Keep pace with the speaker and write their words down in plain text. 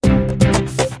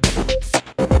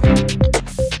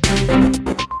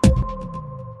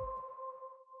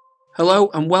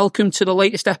Hello and welcome to the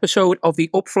latest episode of the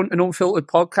Upfront and Unfiltered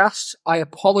podcast. I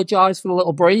apologise for the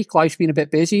little break. Life's been a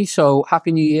bit busy, so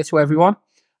Happy New Year to everyone.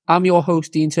 I'm your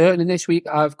host, Dean Turton, and this week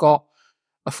I've got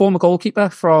a former goalkeeper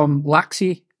from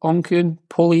Laxey, Onchan,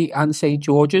 Pulley and St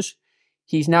George's.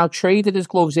 He's now traded his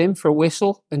gloves in for a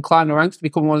whistle and climbed the ranks to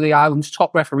become one of the island's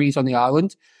top referees on the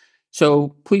island.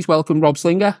 So please welcome Rob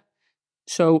Slinger.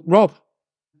 So Rob,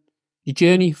 your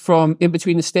journey from in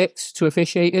between the sticks to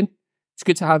officiating, it's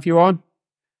good to have you on.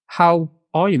 How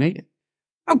are you, mate?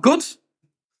 I'm good.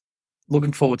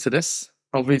 Looking forward to this,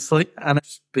 obviously. And I'm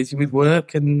just busy with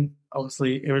work and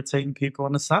obviously irritating people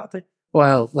on a Saturday.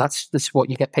 Well, that's what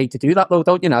you get paid to do that, though,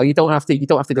 don't you know? You don't have to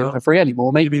do it for free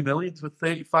anymore, mate. Maybe millions with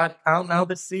 £35 now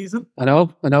this season. I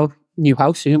know. New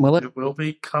house soon, will it? It will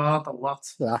be. Card a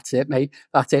lot. That's it, mate.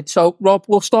 That's it. So, Rob,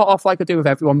 we'll start off like I do with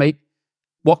everyone, mate.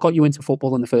 What got you into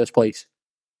football in the first place?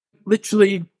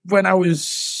 Literally, when I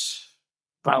was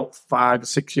about 5 or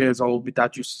 6 years old, my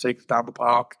dad used to take us down the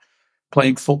park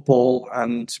playing football,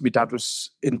 and my dad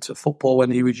was into football when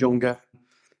he was younger.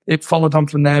 It followed on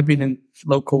from there, being in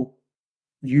local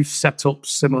youth setups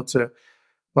similar to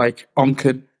like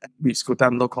Onchan. We used to go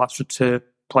down local AstroTurf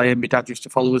play, and my dad used to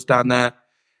follow us down there.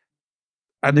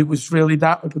 And it was really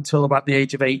that up until about the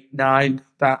age of 8, 9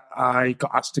 that I got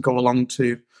asked to go along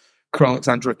to Crewe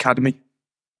Alexandra Academy,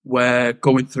 where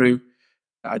going through,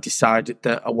 I decided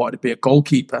that I wanted to be a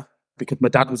goalkeeper because my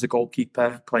dad was a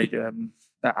goalkeeper, played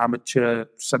at amateur,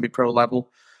 semi-pro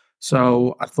level.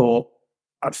 So I thought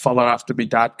I'd follow after my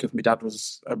dad because my dad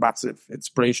was a massive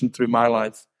inspiration through my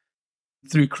life.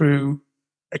 Through Crewe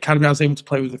Academy, I was able to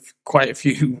play with quite a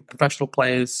few professional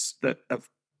players that have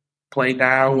played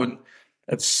now and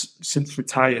have since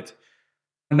retired.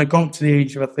 And I got to the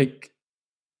age of, I think,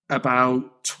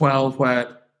 about 12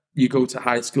 where you go to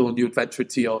high school and you adventure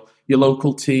to your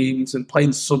local teams and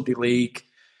playing Sunday League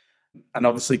and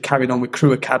obviously carrying on with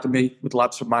Crewe Academy with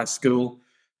lads from my school.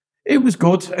 It was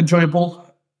good, enjoyable.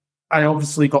 I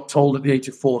obviously got told at the age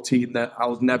of 14 that I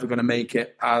was never going to make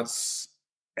it as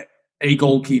a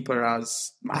goalkeeper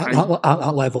as my height. At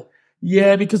that level?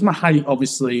 Yeah, because my height,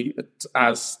 obviously,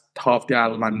 as half the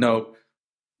island I know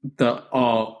that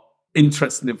are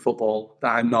interested in football,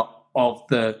 that I'm not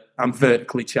I'm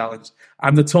vertically challenged.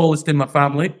 I'm the tallest in my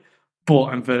family, but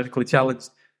I'm vertically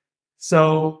challenged.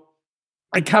 So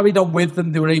I carried on with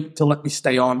them. They were able to let me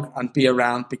stay on and be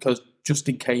around because just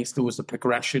in case there was a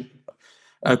progression,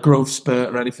 a growth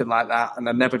spurt or anything like that, and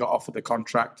I never got offered a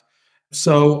contract.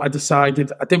 So I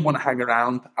decided I didn't want to hang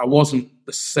around. I wasn't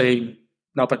the same,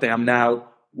 not that I am now,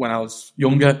 when I was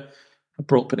younger. I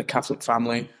brought up in a Catholic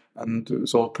family and it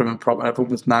was all prim and proper.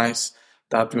 Everyone was nice.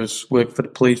 Dad was working for the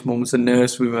police. Mum was a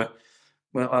nurse. We were,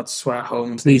 well, I'd swear at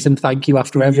home. Please and thank you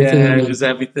after everything. Yeah, it was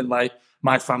everything. Like,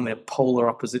 my family are polar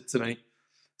opposite to me.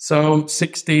 So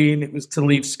 16, it was to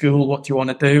leave school. What do you want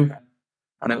to do?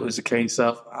 And it was a case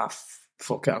of,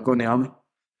 fuck it, I'll go in the army.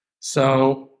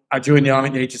 So I joined the army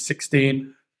at the age of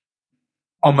 16.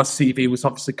 On my CV was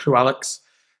obviously Crewe Alex.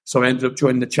 So I ended up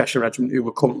joining the Cheshire Regiment, who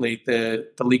were currently the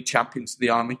league champions of the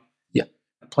army. Yeah.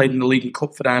 I played in the League and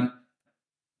Cup for them.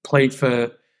 Played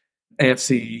for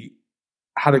AFC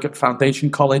Harrogate Foundation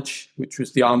College, which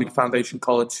was the Army Foundation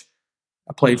College.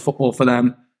 I played football for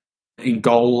them. In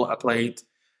goal, I played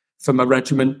for my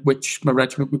regiment,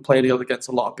 we played against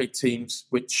a lot of big teams,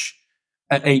 which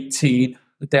at 18,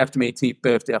 the day after my 18th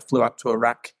birthday, I flew out to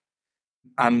Iraq.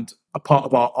 And a part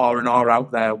of our R&R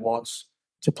out there was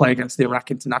to play against the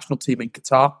Iraq international team in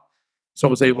Qatar. So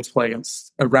I was able to play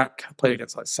against Iraq. I played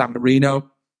against like San Marino.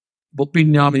 But being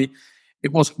in the army,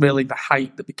 it wasn't really the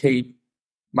height that became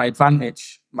my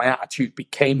advantage. My attitude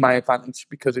became my advantage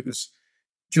because it was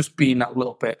just being that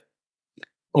little bit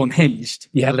unhinged.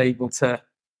 Yeah. Able to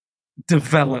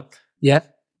develop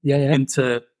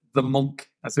into the monk,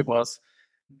 as it was.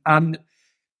 And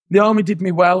the army did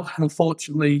me well.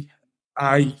 Unfortunately,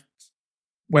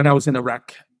 when I was in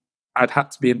Iraq, I'd had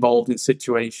to be involved in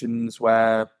situations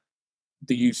where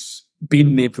being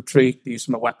in the infantry, the use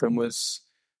of my weapon was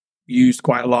used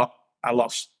quite a lot. I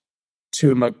lost 2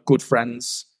 of my good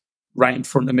friends right in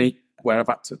front of me where I've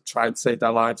had to try and save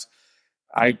their lives.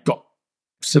 I got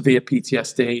severe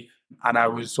PTSD and I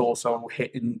was also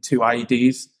hit in 2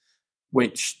 IEDs,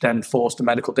 which then forced a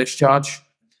medical discharge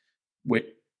with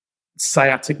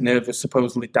sciatic nerve was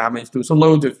supposedly damaged. There was a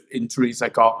load of injuries I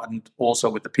got, and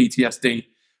also with the PTSD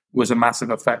was a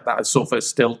massive effect that I suffer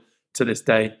still to this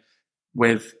day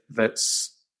with.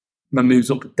 That's my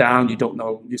moves up and down. You don't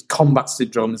know. It's combat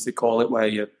syndrome, as they call it, where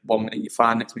you 1 minute you're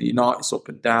fine, next minute you're not. It's up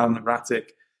and down,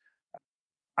 erratic.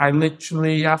 I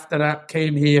literally, after that,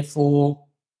 came here for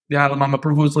the Isle of Man. My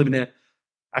brother was living here.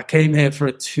 I came here for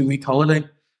a 2-week holiday,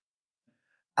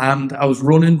 and I was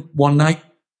running one night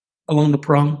along the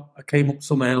prom. I came up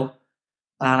some hill,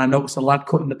 and I noticed a lad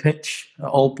cutting the pitch at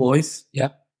Old Boys. Yeah.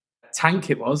 Tank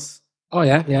it was. Oh,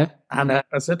 yeah. And I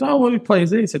said, "Oh, what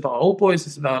plays here?" He said, "Oh, Old Boys."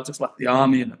 I said, "No, I just left the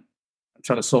army and I'm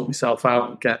trying to sort myself out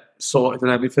and get sorted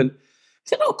and everything." He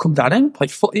said, "Oh, come down here, play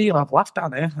footy, you'll have a laugh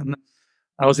down here." And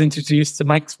I was introduced to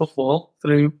Manx football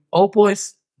through Old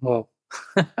Boys. Oh.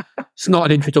 It's not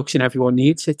an introduction everyone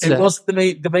needs. It was the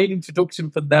main introduction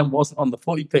for them wasn't on the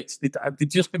footy pitch. They'd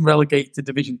just been relegated to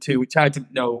Division 2, which I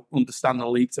didn't understand the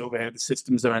leagues over here, the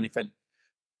systems or anything.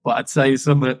 But I'd say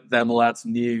some of them lads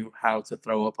knew how to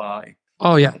throw a party.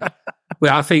 Oh yeah.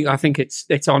 Well, I think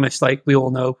it's honest. Like we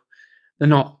all know, they're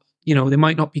not. They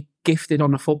might not be gifted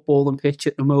on the football and pitch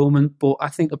at the moment, but I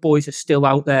think the boys are still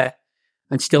out there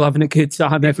and still having a good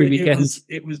time every weekend.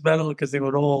 It was better because they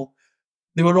were all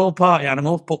party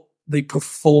animals, but they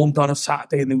performed on a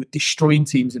Saturday and they were destroying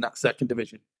teams in that second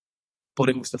division. But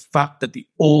it was the fact that they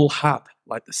all had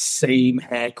like the same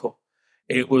haircut.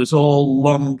 It was all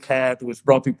long hair. There was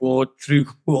Robbie Ward, Drew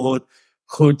Ward,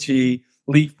 Hudgie,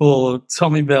 Lee Ford,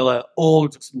 Tommy Miller, all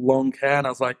just long hair. And I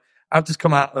was like, I've just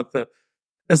come out of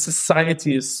a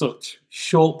society as such,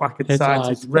 short back and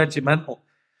sides, regimental.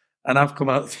 And I've come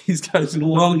out with these guys with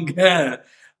long hair.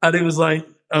 And it was like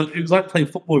playing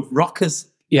football with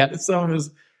rockers. Yeah. So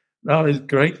that was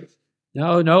great.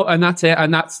 No, and that's it.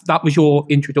 And that was your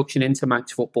introduction into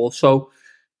Manx football. So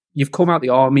you've come out the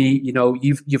army,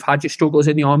 you've had your struggles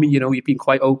in the army, you've been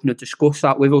quite open and discussed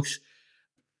that with us.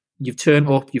 You've turned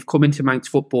up, you've come into Manx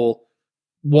football.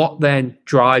 What then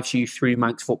drives you through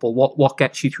Manx football? What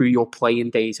gets you through your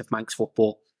playing days of Manx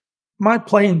football? My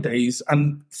playing days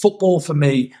and football for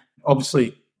me,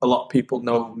 obviously a lot of people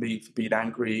know me for being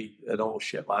angry and all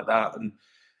shit like that. And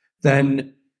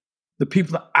then the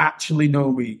people that actually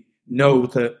know me know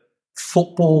that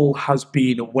football has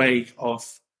been a way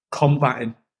of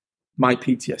combating my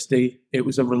PTSD. It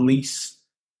was a release,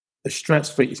 a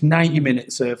stress-free. It's 90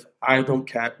 minutes of I don't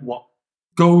care what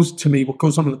goes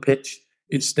on the pitch,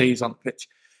 it stays on the pitch.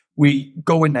 We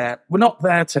go in there. We're not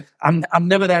there to. I'm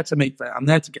never there to make that. I'm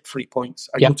there to get 3 points.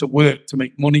 I go to work to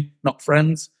make money, not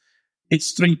friends.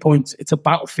 It's 3 points. It's a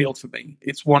battlefield for me.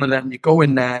 It's one of them. You go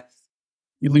in there,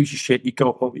 you lose your shit. You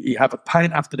go home. You have a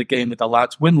pint after the game with the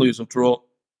lads, win, lose, or draw,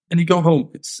 and you go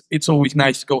home. It's always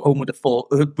nice to go home with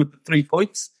the 3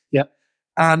 points. Yeah,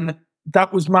 and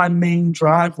that was my main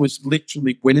drive. Was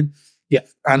literally winning. Yeah,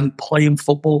 and playing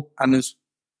football and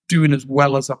doing as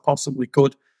well as I possibly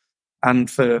could. And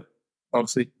for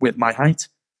obviously with my height,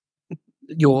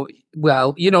 this,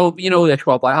 Rob.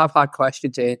 I have had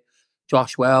questions in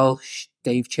Josh Welsh,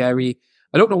 Dave Cherry.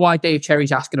 I don't know why Dave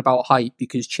Cherry's asking about height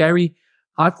because Cherry,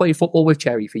 I played football with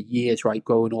Cherry for years, right,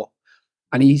 growing up,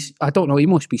 and he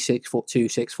must be 6'2",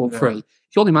 6'3". He's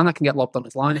the only man that can get lobbed on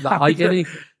his line at that height, isn't he? Do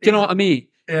you know what I mean?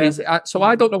 Yeah. So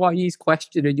I don't know why he's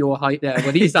questioning your height there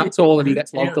when he's that tall and he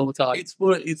gets lobbed all the time.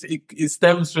 It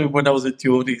stems from when I was at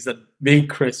Geordie's and me and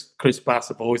Chris Bass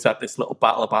have always had this little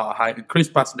battle about height. And Chris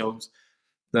Bass knows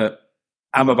that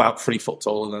I'm about 3 foot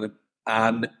taller than him.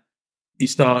 And he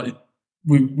started,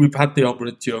 we've had the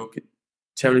operant joke.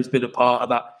 Terry's been a part of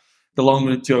that, the long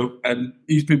run joke. And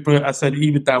he's been, I said,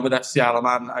 even down with FC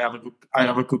Alaman, I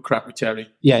have a good crack with Terry.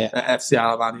 Yeah. At FC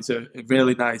Alaman, he's a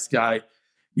really nice guy.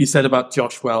 You said about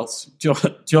Josh Welsh.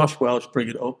 Josh Welsh, bring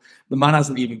it up. The man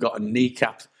hasn't even got a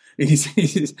kneecap.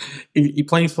 He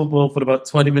plays football for about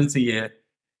 20 minutes a year.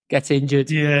 Gets injured.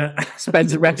 Yeah.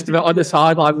 Spends the rest of it on the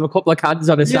sideline with a couple of cans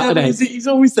on a Saturday. He's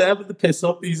always there with the piss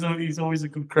up. He's always a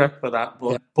good crack for that.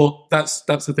 But that's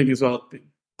the thing as well.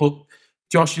 But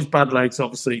Josh's bad legs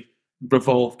obviously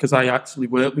revolve because I actually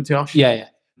work with Josh. Yeah.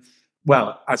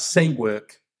 Well, I say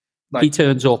work. Like, he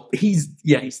turns up. He's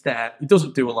there. He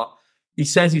doesn't do a lot. He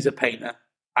says he's a painter.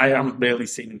 I haven't really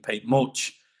seen him paint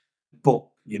much, but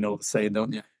you know the saying,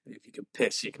 don't you? If you can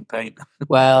piss, you can paint.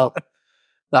 Well,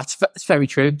 that's very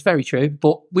true. It's very true.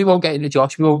 But we won't get into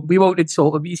Josh. We won't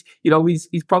insult him. He's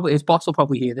probably, his boss will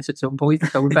probably hear this at some point,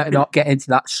 so we better not get into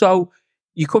that. So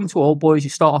you come to Old Boys. You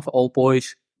start off at Old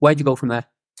Boys. Where'd you go from there?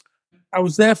 I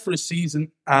was there for a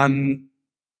season, and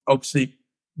obviously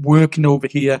working over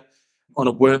here on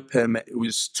a work permit, it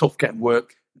was tough getting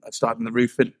work. I started in the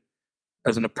roofing.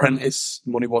 As an apprentice,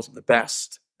 money wasn't the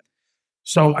best.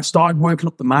 So I started working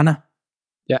up the manor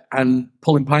and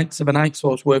pulling pints of a night. So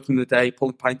I was working the day,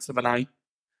 pulling pints of a night.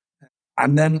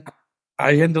 And then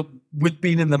I ended up, with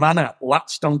being in the manor,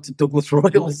 latched on to Douglas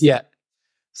Royals. Yeah.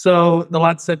 So the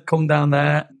lad said, come down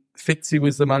there. Fitzy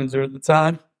was the manager at the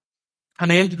time.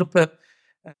 And I ended up at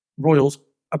Royals.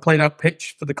 I played out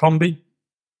pitch for the combi.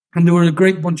 And they were a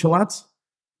great bunch of lads.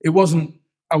 it wasn't,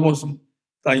 I wasn't,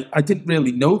 like, I didn't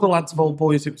really know the lads of Old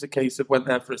Boys. It was a case of went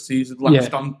there for a season,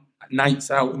 latched on nights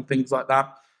out and things like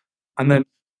that. And then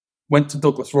went to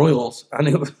Douglas Royals, and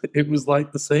it was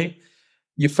like the same.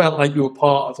 You felt like you were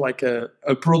part of like a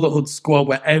brotherhood squad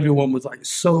where everyone was like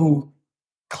so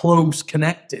close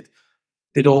connected.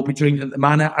 They'd all be drinking at the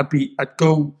Manor. I'd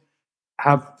go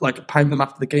have like a pint with them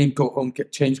after the game, go home,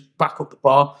 get changed, back up the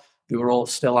bar. They were all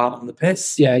still out on the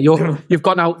piss. Yeah, you've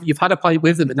gone out, you've had a pint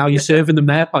with them, and now you're serving them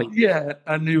their pint. Yeah,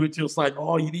 and they were just like,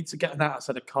 "Oh, you need to get that." I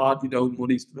said, "A card,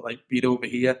 money's like being over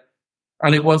here."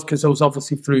 And it was because I was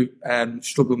obviously through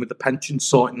struggling with the pension,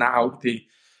 sorting that out, the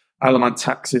Isle of Man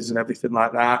taxes and everything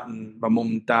like that. And my mum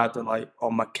and dad are like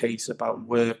on my case about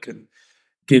work and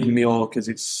giving me all, because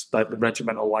it's like the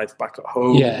regimental life back at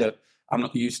home that I'm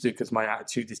not used to because my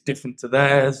attitude is different to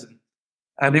theirs.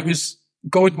 And it was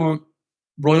going to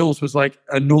Royals was like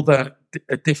a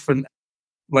different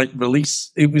like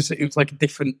release. It was like a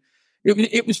different.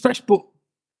 It was fresh, but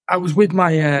I was with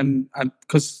my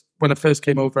because when I first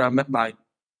came over, I met my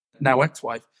now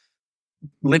ex-wife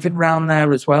living around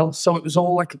there as well. So it was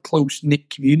all like a close knit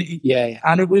community. Yeah.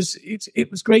 And it was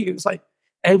great. It was like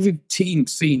every team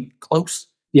seemed close.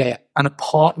 Yeah. And a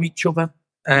part of each other,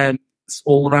 and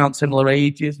all around similar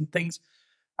ages and things.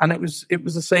 And it was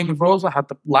the same with Rose. I had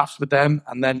the laughs with them,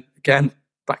 and then again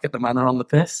back at the Manor on the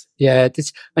piss. Yeah,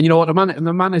 and you know what,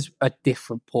 the Manor's a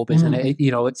different pub, isn't it?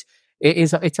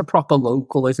 It's a proper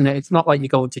local, isn't it? It's not like you're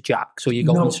going to Jack's or you're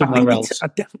going somewhere else. I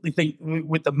definitely think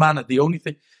with the Manor, the only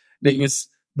thing that was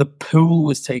the pool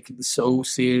was taken so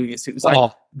serious. It was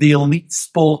like the elite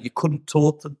sport. You couldn't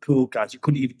talk to the pool guys. You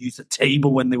couldn't even use a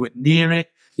table when they were near it.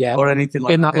 Yeah, or anything like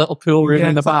that. In that little pool room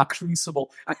in the back.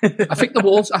 Crucible. I think the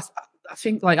walls, I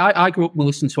think like I grew up in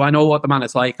Williston, so I know what the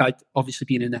Manor's like. I'd obviously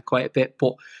been in there quite a bit,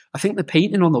 but I think the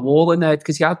painting on the wall in there,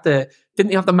 because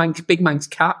didn't you have the Big Manx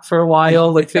cat for a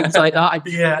while, like things like that?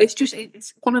 Yeah.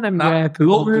 It's one of them rare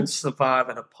pool rooms. Survive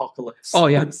an apocalypse. Oh,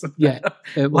 yeah. Yeah.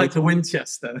 Like the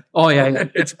Winchester. Oh, yeah.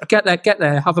 Get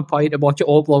there, have a pint and watch it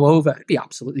all blow over. It'd be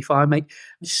absolutely fine, mate.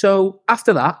 So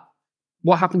after that,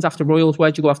 what happens after Royals?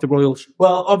 Where'd you go after Royals?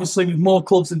 Well, obviously, with more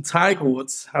clubs than Tiger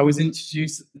Woods, I was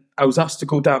asked to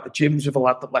go down to gyms with a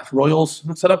lad that left Royals.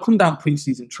 And I said, I'll come down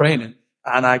pre-season training.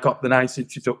 And I got the nice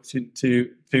introduction to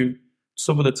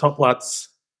some of the top lads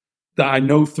that I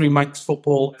know through Manx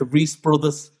football, the Reese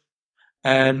brothers.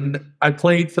 And I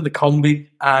played for the Combi,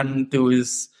 and there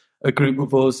was a group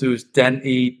of us. There was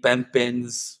Denty, Ben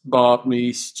Binns, Mark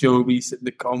Reese, Joe Reese at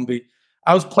the Combi.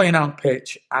 I was playing out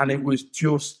pitch, and it was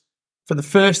just, for the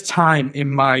first time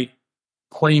in my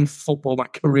playing football, my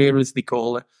career as they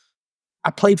call it,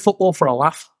 I played football for a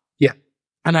laugh. Yeah.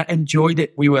 And I enjoyed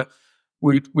it.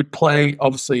 We'd play,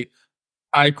 obviously,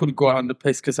 I couldn't go out on the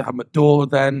piss because I had my daughter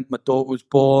then. My daughter was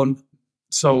born.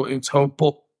 So it was home.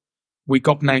 But we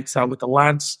got nights out with the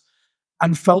lads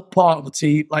and felt part of the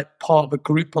team, like part of a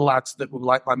group of lads that were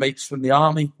like my mates from the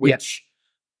army, which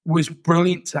was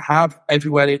brilliant to have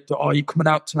everywhere. You're coming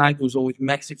out tonight? There was always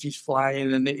messages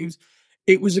flying, and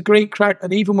it was a great crack.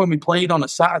 And even when we played on a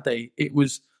Saturday, it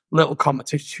was little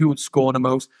competition. Who would score the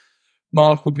most?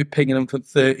 Mark would be pinging them from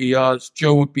 30 yards.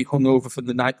 Joe would be hungover from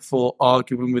the night before,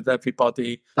 arguing with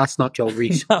everybody. That's not Joe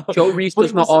Reese. No. Joe Reese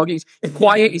does not argue. He's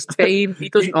quiet, he's tame. He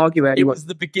doesn't argue anyway. It was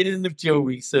the beginning of Joe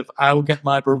Reese of, I will get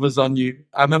my brothers on you.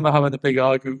 I remember having a big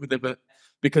argument with him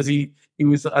because he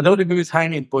was, I don't know if he was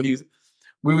hanging, but we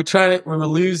were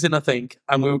losing, I think,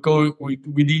 and we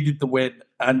needed the win.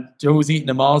 And Joe was eating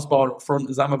a Mars bar up front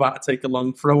as I'm about to take a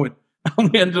long throw in.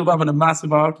 And we ended up having a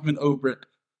massive argument over it.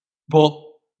 But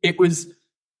it was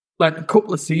like a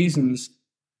couple of seasons,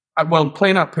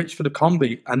 playing out pitch for the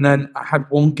Combi, and then I had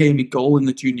one game in goal in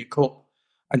the Junior Cup.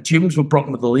 And gyms were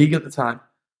bottom of the league at the time.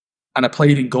 And I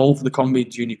played in goal for the Combi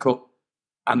Junior Cup.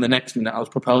 And the next minute I was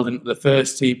propelled into the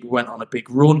first team. We went on a big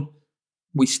run.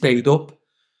 We stayed up.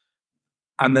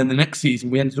 And then the next season,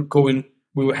 we ended up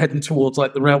we were heading towards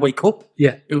like the Railway Cup.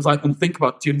 Yeah. It was like,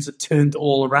 unthinkable. Gyms had turned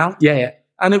all around. Yeah.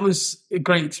 And it was a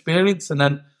great experience. And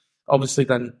then, obviously,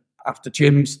 after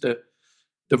gyms, the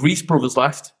Reese brothers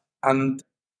left. And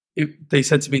they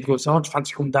said to me, do you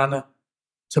fancy coming down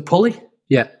to Pulley?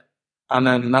 Yeah. And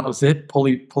then that was it.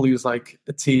 Pulley was like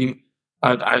a team.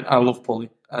 I love Pulley.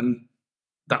 And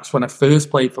that's when I first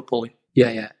played for Pulley.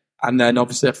 Yeah. And then,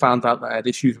 obviously, I found out that I had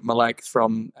issues with my leg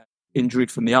from injury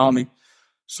from the army.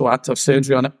 So I had to have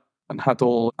surgery on it and had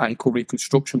all ankle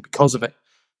reconstruction because of it.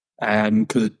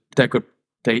 Because of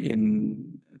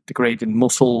degrading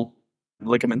muscle,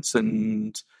 ligaments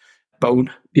and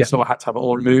bone. Yeah. So I had to have it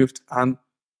all removed. And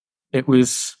it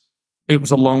was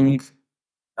a long,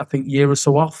 I think, year or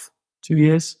so off, 2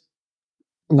 years.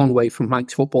 a long way from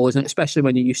Manx football, isn't it? Especially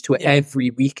when you're used to it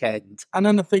every weekend. And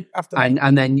then I think after that,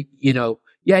 And then, you know,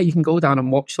 yeah, you can go down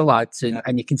and watch the lads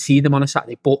and you can see them on a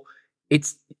Saturday, but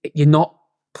you're not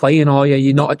playing, are you?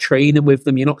 You're not at training with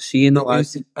them. You're not seeing the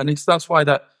lads. That's why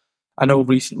that I know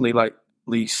recently, like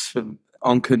Lees and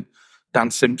Onken,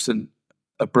 Dan Simpson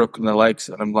have broken their legs,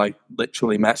 and I'm like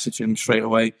literally messaging them straight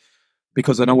away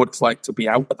because I know what it's like to be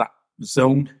out of that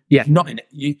zone. Yeah. You're not in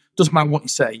it. Doesn't matter what you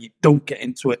say, you don't get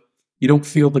into it. You don't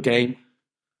feel the game.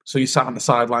 So you sat on the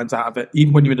sidelines out of it.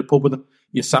 Even when you're in the pub with them,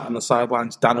 you sat on the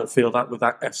sidelines. Dan will feel that with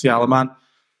that FC Alaman.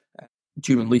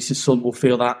 June and Lisa's son will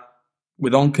feel that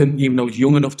with Onken, even though he's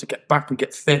young enough to get back and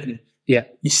get fit. And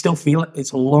you still feel it.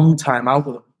 It's a long time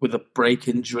out with a break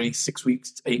injury, 6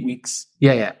 weeks, 8 weeks.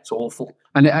 Yeah. It's awful.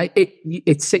 And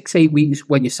it's 6-8 weeks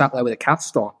when you sat there with a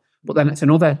cast on, but then it's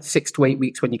another 6 to 8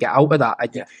 weeks when you get out of that.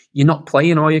 And you're not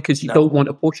playing, are you? Because you don't want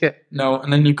to push it. No,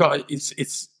 and then you've got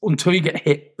it's until you get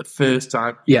hit the first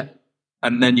time. Yeah.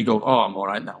 And then you go, oh, I'm all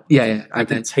right now. Yeah. I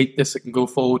can take this, I can go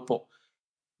forward, but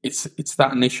it's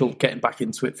that initial getting back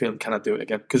into it, feeling, can I do it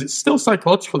again? Because it's still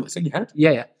psychological, it's in your head.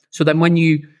 Yeah. So then when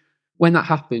that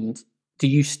happened, do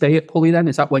you stay at Pulley then?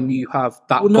 Is that when you have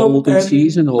that golden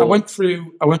season? Or? I went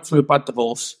through a bad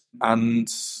divorce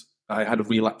and I had a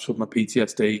relapse with my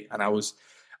PTSD, and I was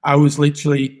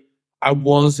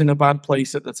in a bad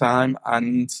place at the time,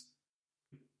 and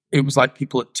it was like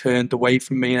people had turned away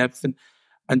from me and everything.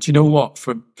 And do you know what?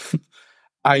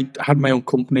 I had my own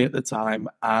company at the time,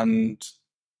 and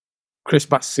Chris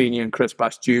Bass Senior and Chris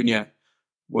Bass Junior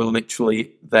were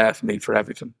literally there for me for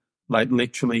everything. Like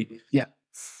literally,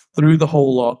 through the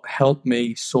whole lot, helped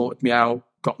me, sorted me out,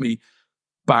 got me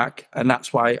back, and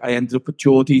that's why I ended up at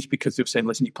Geordie's, because they were saying,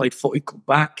 "Listen, you play footy, come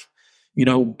back, you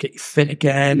know, get you fit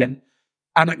again."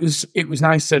 And it was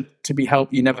nice to be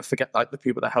helped. You never forget like the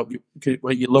people that help you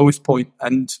at your lowest point.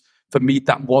 And for me,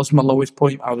 that was my lowest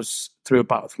point. I was through a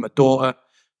battle for my daughter.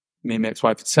 Me and my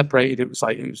ex-wife had separated. It was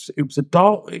like it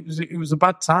was a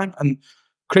bad time. And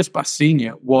Chris Bass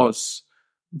Senior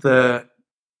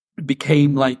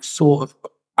became like sort of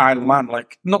Iron Man,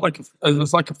 like not like it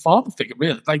was like a father figure,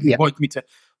 really. Like he wanted me to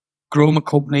grow my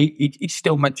company. He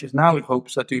still mentions now he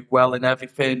hopes I do well in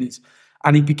everything.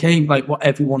 And he became like what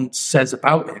everyone says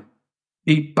about him.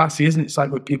 Bassy, isn't it? It's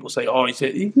like when people say, "Oh,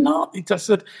 he's not." He just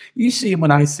said, "You see him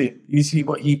when I see him. You see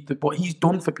what he's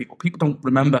done for people." People don't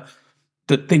remember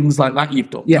the things like that you've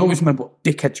done. They always remember what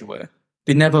dickhead you were.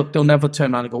 They'll never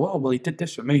turn around and go, "Oh, well, he did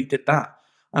this for me. He did that."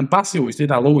 And Bassy always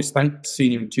did. I'll always thank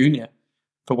senior and junior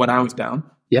for when I was down.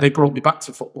 They brought me back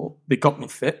to football. They got me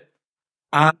fit,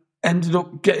 and ended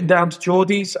up getting down to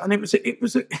Geordie's. And it was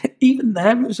even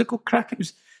there. It was a good crack. It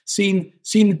was seeing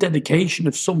the dedication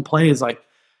of some players like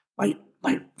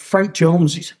Frank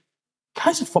Jones.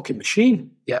 Guy's a fucking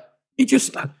machine. Yeah, he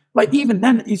just like even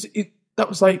then. That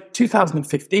was like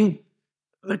 2015.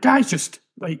 The guy's just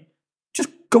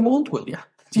go old, will you?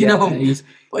 You know, he's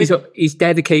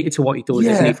dedicated to what he does,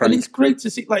 isn't he, Frank? And it's great to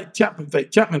see, like, Jack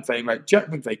McVeigh, right? Jack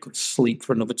McVeigh could sleep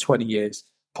for another 20 years,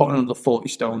 put on another 40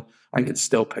 stone, and could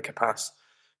still pick a pass.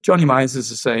 Johnny Myers is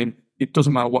the same. It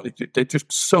doesn't matter what they do. They're just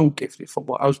so gifted at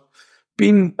football. I was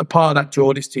being a part of that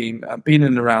Geordie's team and being in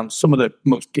and around some of the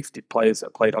most gifted players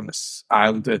that played on this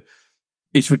island.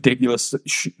 It's ridiculous.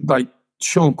 Like,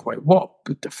 Sean Quaid, what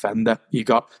a defender. You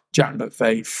got Jack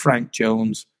McVeigh, Frank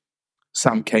Jones,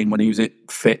 Sam Kane when he was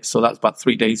fit, so that's about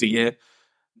 3 days a year.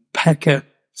 Pecker,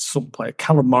 some player,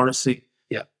 Callum Morrissey.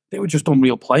 Yeah. They were just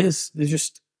unreal players.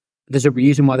 There's a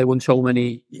reason why they won so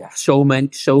many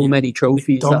trophies.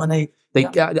 They dominate.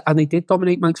 And they did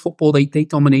dominate Manx football. They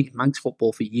dominated Manx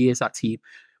football for years, that team.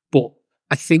 But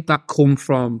I think that come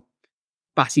from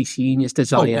Bassy Senior's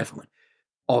desire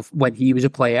of when he was a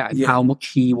player and how much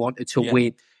he wanted to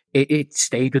win. It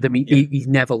stayed with him. He's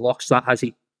never lost that, has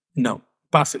he? No.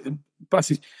 Bassy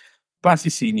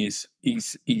Senior's,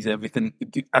 he's everything.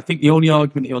 I think the only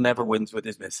argument he'll never wins with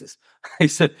his missus. He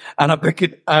said, and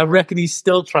I reckon he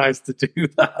still tries to do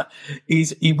that.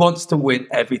 He wants to win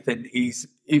everything.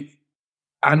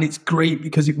 And it's great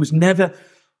because it was never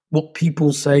what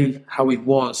people say how he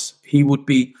was. He would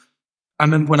be. I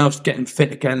remember when I was getting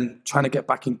fit again, trying to get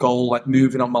back in goal, like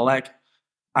moving on my leg,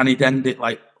 and he'd end it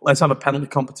like, "Let's have a penalty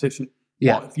competition.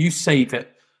 Yeah, what, if you save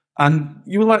it." And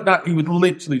you were like that, he would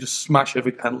literally just smash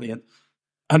every penalty in.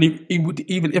 And he would,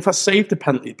 even if I saved the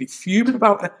penalty, he'd be fuming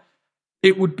about it.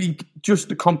 It would be just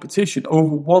a competition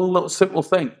over one little simple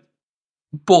thing.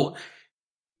 But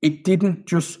it didn't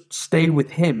just stay with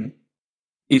him,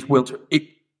 his will to,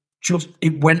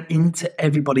 it went into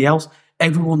everybody else.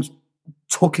 Everyone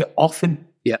took it off him.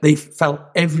 Yeah. They felt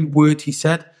every word he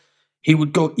said. he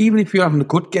would go, even if you're having a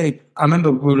good game. I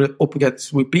remember we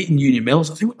were beating Union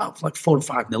Mills. I think we were about like 4 or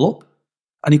 5-0 up.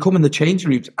 And he come in the changing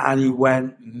rooms and he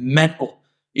went mental.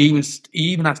 He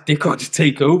even asked Dicko to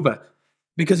take over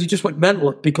because he just went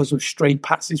mental because of straight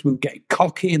passes. We were getting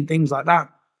cocky and things like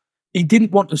that. He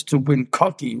didn't want us to win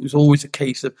cocky. It was always a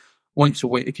case of once you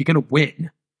win, if you're going to win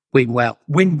well.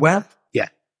 Win well. Yeah.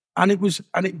 And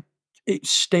it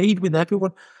stayed with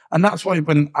everyone. And that's why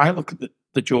when I look at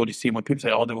the Geordies team, when people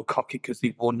say, oh, they were cocky because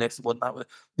they won this, they won that,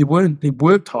 they weren't. They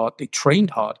worked hard. They trained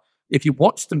hard. If you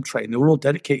watched them train, they were all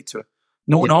dedicated to it.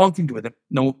 No one argued with them.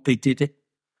 No, they did it.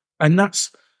 And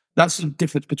that's the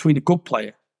difference between a good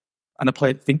player and a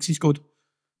player that thinks he's good.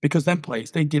 Because them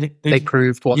players, they did it. They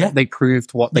proved what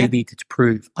they needed to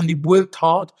prove. And they worked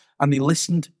hard and they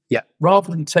listened. Yeah.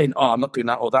 Rather than saying, oh, I'm not doing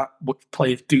that or that, what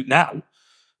players do now,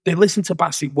 they listened to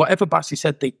Bassey. Whatever Bassey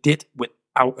said, they did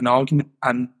without an argument.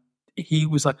 And he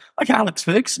was like Alex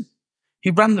Ferguson.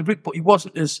 He ran the route, but he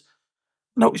wasn't as...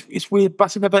 No, it's weird.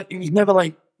 Bassey he was never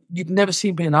like... You'd never see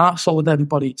him be an arsehole with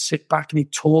everybody. He'd sit back and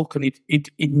he'd talk and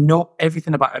he'd know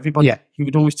everything about everybody. Yeah. He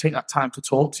would always take that time to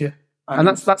talk to you. And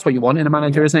that's what you want in a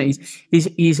manager, isn't it?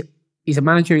 He's a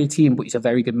manager of your team, but he's a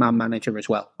very good man manager as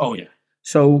well. Oh, yeah.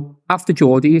 So after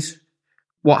Geordies,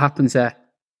 what happens there?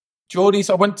 Geordies,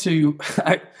 I went to...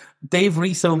 Dave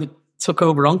Reese took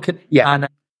over Onken. Yeah. And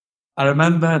I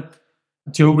remember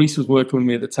Joe Reese was working with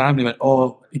me at the time. And he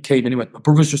went, he came in. He went, my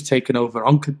brother's just taken over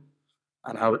Onken.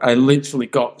 And I literally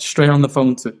got straight on the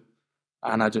phone to him.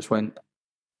 And I just went,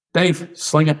 Dave,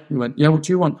 Slinger. He went, yeah, what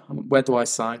do you want? I went, where do I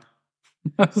sign?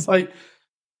 I was like,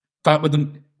 back with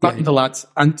them, with the lads.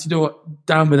 And you know what?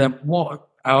 Down with them.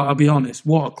 I'll be honest,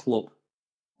 what a club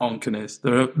Onken is.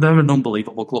 They're an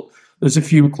unbelievable club. There's a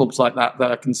few clubs like that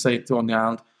I can say to on the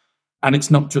island. And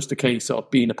it's not just a case of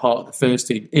being a part of the first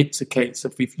team. It's a case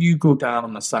of if you go down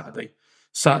on a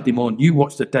Saturday morning, you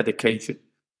watch the dedication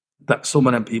that some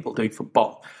of them people do from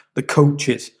bottom. The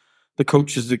coaches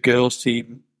of the girls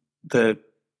team, the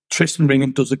Tristan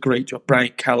Ringham does a great job.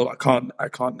 Brian Callow, I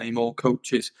can't name all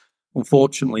coaches,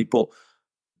 unfortunately, but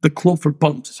the club from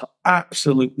bottom is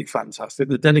absolutely fantastic.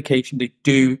 The dedication they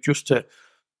do just to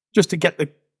get the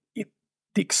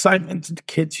excitement of the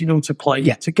kids, to play,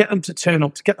 to get them to turn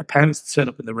up, to get the parents to turn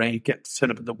up in the rain, get to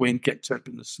turn up in the wind, get to turn up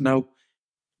in the snow.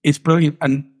 It's brilliant.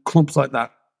 And clubs like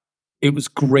that, it was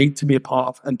great to be a part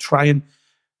of and try and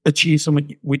achieve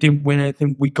something. We didn't win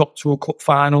anything. We got to a cup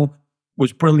final. It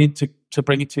was brilliant to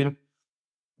bring it to them.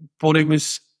 But it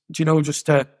was, just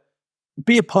to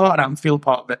be a part of that and feel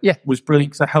part of it was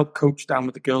brilliant because I helped coach down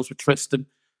with the girls with Tristan,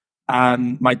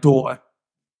 and my daughter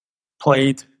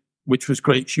played, which was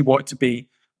great. She wanted to be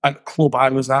at the club I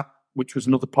was at, which was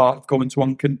another part of going to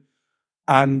Onken.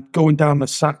 And going down the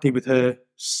Saturday with her,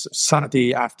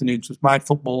 Saturday afternoons was my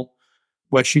football,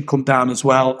 where she'd come down as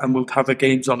well, and we'd have her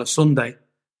games on a Sunday.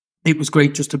 It was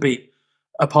great just to be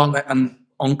a part of it, and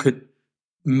Onken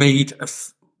made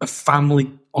a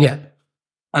family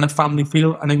and a family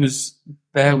feel, and it was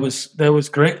there was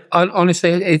great.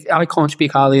 Honestly, I can't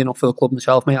speak highly enough for the club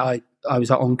myself, mate. I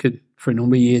was at Onken for a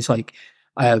number of years. Like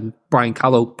Brian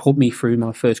Callow put me through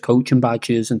my first coaching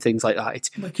badges and things like that.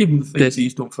 It's like even the things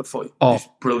he's done for footy. Oh, it's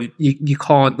brilliant. You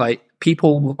can't, like,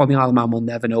 people on the Isle of Man will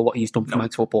never know what he's done for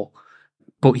men's football.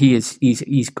 But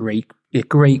he's great. A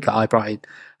great guy, Brian.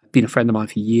 Been a friend of mine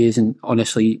for years, and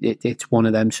honestly, it's one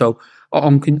of them. So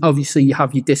obviously you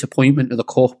have your disappointment of the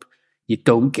cup. You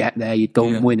don't get there, you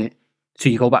don't win it. So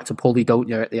you go back to Pully, don't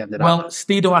you, at the end of that? Well,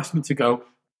 Stedo asked me to go.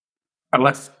 I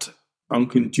left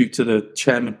Onken due to the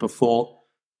chairman before.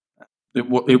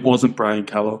 It wasn't Brian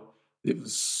Callow. It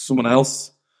was someone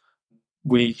else.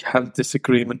 We had a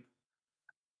disagreement.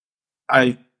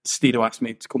 Stedo asked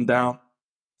me to come down,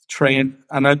 train,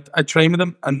 and I trained with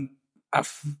him, and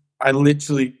I've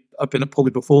been at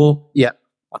Pully before. Yeah.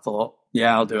 I thought,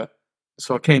 I'll do it.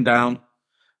 So I came down,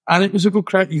 and it was a good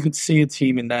crowd. You could see a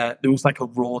team in there. There was like a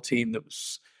raw team that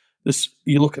was this.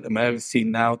 You look at the Mary's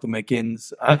team now, the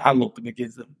McGinns. I love the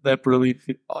McGinns. They're brilliant.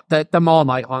 They're more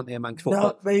like, aren't they, amongst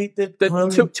football? No,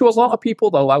 they're to a lot of people,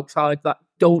 though, outside that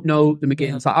don't know the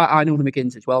McGinns. Yeah. I know the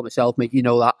McGinns as well myself, mate. You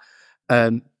know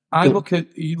that. I look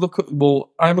at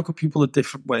people a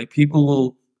different way. People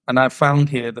will, and I've found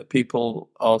here that people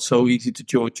are so easy to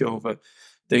judge over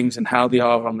things and how they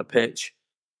are on the pitch.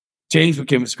 James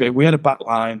McGinn was great. We had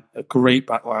a great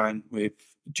back line with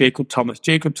Jacob Thomas.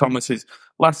 Jacob Thomas is,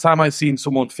 last time I seen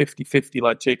someone 50-50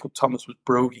 like Jacob Thomas was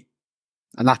Brogy.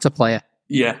 And that's a player.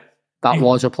 Yeah. That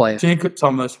was a player. Jacob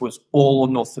Thomas was all or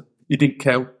nothing. He didn't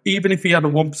care. Even if he had a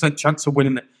 1% chance of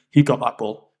winning it, he got that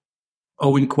ball.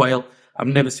 Owen Quayle, I've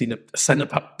never seen a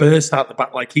centre-back burst out the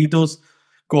back like he does.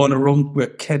 go on a run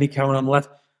with Kenny Cowan on the left,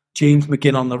 James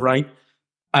McGinn on the right,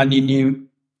 and you knew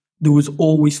there was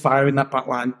always fire in that back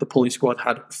line. The Pulley squad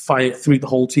had fire through the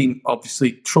whole team,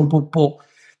 obviously trouble, but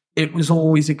it was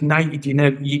always ignited.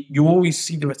 You always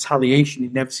see the retaliation, you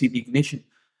never see the ignition.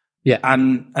 Yeah.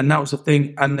 And that was the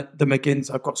thing. And the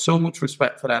McGinns, I've got so much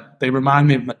respect for them. They remind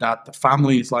me of my dad. The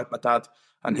family is like my dad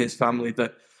and his family,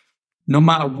 that no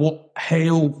matter what,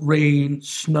 hail, rain,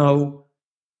 snow,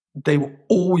 they were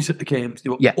always at the games. They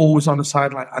were always on the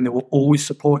sideline, and they were always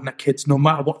supporting their kids, no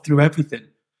matter what, through everything.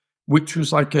 Which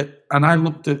was like and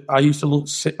I used to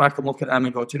sit back and look at them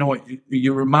and go, do you know what?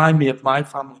 You remind me of my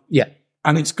family. Yeah.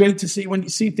 And it's great to see when you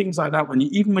see things like that,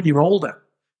 even when you're older,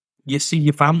 you see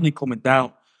your family coming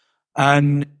down.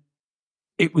 And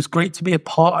it was great to be a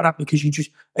part of that, because you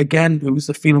just, again, it was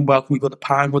the feeling welcome. We got the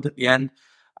Pinewood at the end.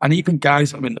 And even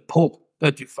guys that were in the pub,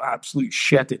 they're just absolute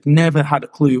shit. It never had a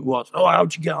clue who it was. Oh,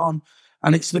 how'd you get on?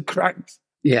 And it's the crack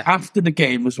after the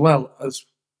game as well, as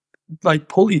like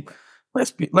Pulley.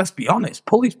 Let's be honest.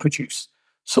 Pulley's produced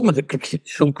some of the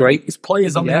greatest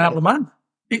players on the Isle of Man.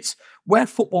 It's where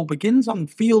football begins, on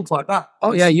fields like that.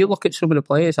 Oh yeah, you look at some of the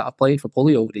players that have played for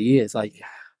Pulley over the years. Like,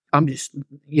 I'm just,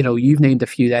 you've named a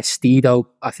few there. Steedo,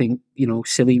 I think,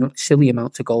 silly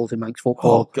amounts of goals in Manx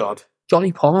football. Oh God.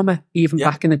 Johnny Palmer, even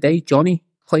back in the day, Johnny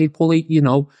played Pulley,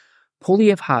 Pulley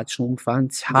have had some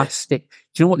fantastic...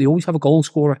 Do you know what? They always have a goal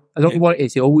scorer. I don't know what it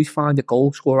is. They always find a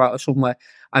goal scorer out of somewhere.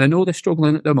 And I know they're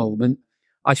struggling at the moment.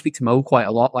 I speak to Mo quite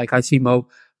a lot. Like, I see Mo.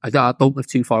 I don't live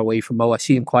too far away from Mo. I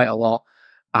see him quite a lot.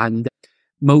 And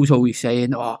Mo's always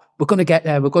saying, oh, we're going to get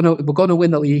there. We're going to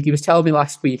win the league. He was telling me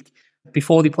last week,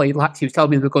 before they played Lax, he was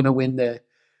telling me they're going to win the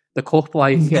cup,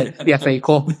 like the FA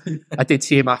Cup. I did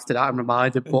see him after that and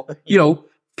reminded. But,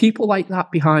 people like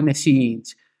that behind the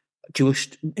scenes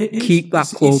just keep that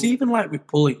club. It's even like with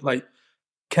Pulley, like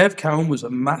Kev Cowan was a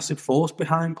massive force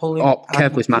behind Pulley. Oh,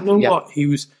 Kev was massive. You know what? He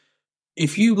was.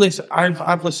 If you listen,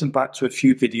 I've listened back to a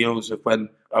few videos of when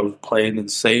I was playing in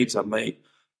saves I made,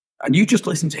 and you just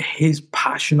listen to his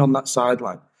passion on that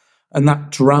sideline and that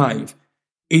drive.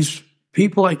 Is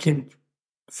people like him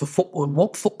for football?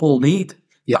 What football need?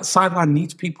 That sideline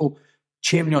needs people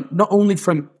cheering on, not only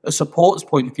from a supporter's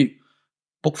point of view,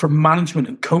 but from management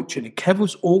and coaching. And Kev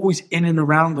was always in and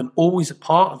around and always a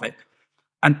part of it,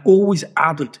 and always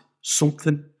added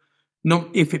something. No,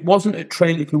 if it wasn't at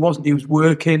training, if he was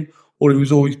working, or he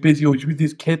was always busy, or he was with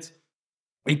his kids,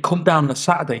 he'd come down on a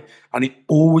Saturday and he'd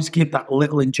always give that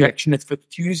little injection of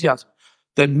enthusiasm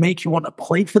that make you want to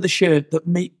play for the shirt, that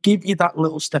may give you that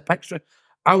little step extra.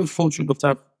 I was fortunate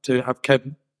enough to have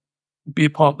Kevin be a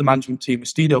part of the management team with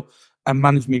Steedo and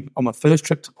manage me on my first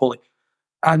trip to Pulley.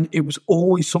 And it was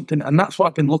always something, and that's what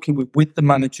I've been looking with the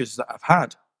managers that I've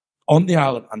had on the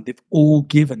island, and they've all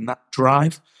given that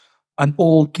drive and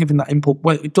all given that input.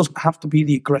 Well, it doesn't have to be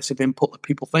the aggressive input that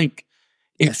people think.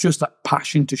 It's just that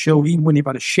passion to show, even when you've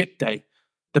had a shit day,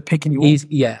 they're picking you up.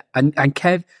 Yeah, and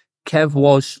Kev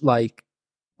was like,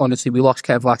 honestly, we lost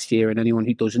Kev last year, and anyone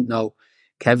who doesn't know,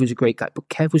 Kev was a great guy, but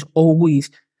Kev was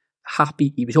always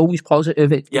happy. He was always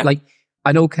positive. Like,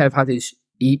 I know Kev had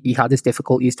he had his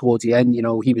difficulties towards the end,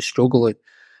 he was struggling,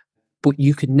 but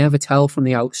you could never tell from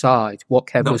the outside what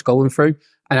Kev was going through.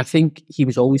 And I think he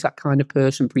was always that kind of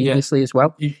person previously as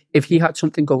well. If he had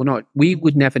something going on, we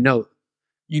would never know.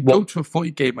 You'd go to a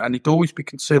footy game and he'd always be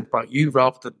concerned about you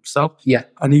rather than himself. Yeah.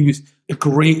 And he was a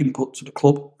great input to the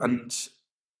club. And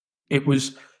it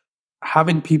was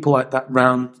having people like that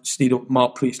round. Steve up,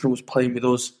 Mark Priestler was playing with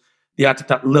us. They added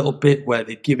that little bit where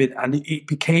they'd give it, and it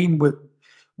became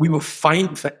we were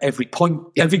fighting for every point.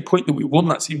 Yeah. Every point that we won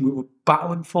that season, we were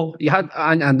battling for. You had,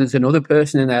 and there's another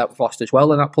person in there that we've lost as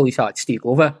well, and that Pulley side, Steve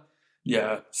Glover.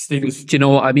 Yeah, Steve was. Do you know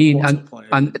what I mean?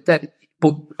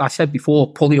 But I said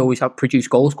before, Pulley always have produced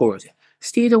goal scorers.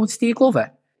 Steve and Steve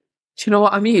Glover. Do you know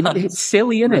what I mean? It's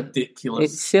silly, isn't it?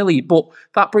 Ridiculous. It's silly, but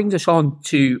that brings us on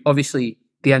to obviously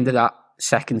the end of that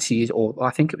second season, or I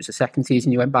think it was the second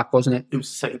season you went back, wasn't it? It was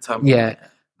the second time. Yeah,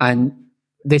 and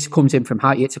this comes in from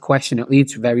Hattie. It's a question. It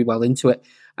leads very well into it.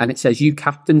 And it says, you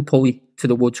captained Pulley to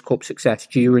the Woods Cup success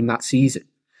during that season.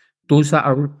 Does that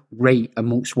rate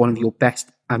amongst one of your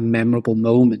best and memorable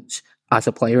moments as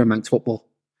a player in Manx football?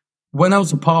 When I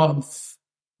was a part of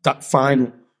that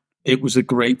final, it was a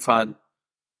great final.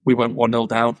 We went 1-0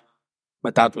 down.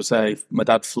 My dad was there. My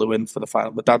dad flew in for the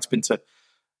final. My dad's been to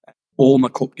all my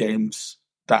cup games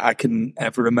that I can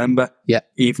ever remember. Yeah.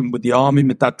 Even with the army,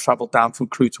 my dad travelled down from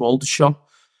Crewe to Aldershot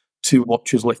to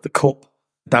watch us lift the cup.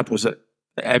 Dad was at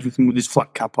everything with his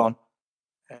flat cap on.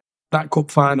 That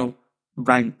cup final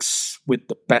ranks with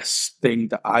the best thing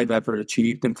that I've ever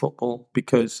achieved in football,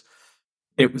 because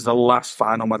it was the last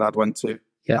final my dad went to.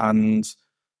 Yeah. And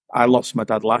I lost my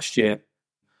dad last year.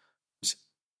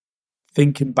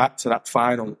 Thinking back to that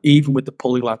final, even with the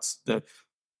Pulley lads,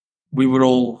 we were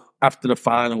all, after the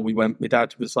final, my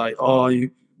dad was like, "Oh,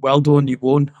 well done, you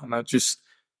won." And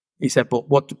he said, "But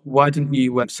why didn't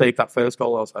you save that first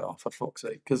goal?" I was like, "Oh, for fuck's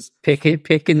sake." Because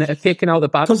picking out the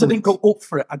bad I didn't go up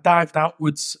for it. I dived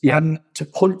outwards and to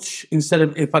punch instead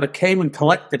of, if I'd have came and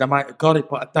collected, I might have got it,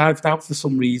 but I dived out for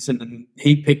some reason and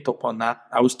he picked up on that.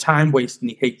 I was time wasting.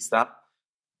 He hates that.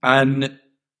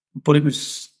 But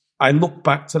I look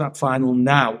back to that final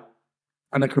now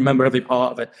and I can remember every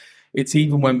part of it. It's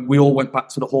even when we all went back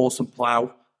to the horse and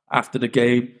plough after the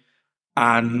game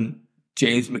and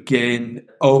James McGinn,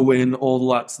 Owen, all the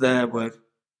lads there we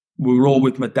were all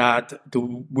with my dad.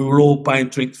 We were all buying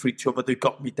drinks for each other. They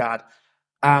got my dad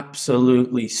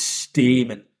absolutely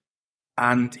steaming.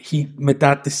 And my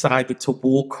dad decided to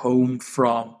walk home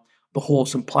from the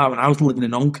horse and plough. And I was living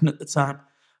in Onken at the time.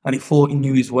 And he thought he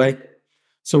knew his way.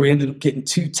 So we ended up getting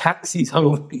 2 taxis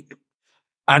home.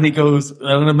 And he goes, and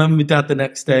I remember my dad the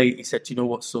next day, he said, "You know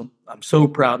what, son? I'm so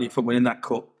proud of you for winning that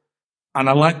cup. And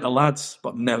I like the lads,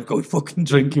 but I'm never going fucking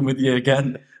drinking with you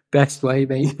again." Best way,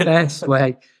 mate. Best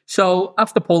way. So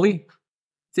after Pulley,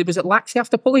 was it Laxey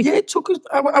after Pulley? Yeah, it took us.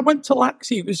 I went to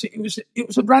Laxey. It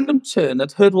was a random turn.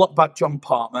 I'd heard a lot about John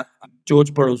Palmer.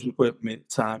 George Burrows was working with me at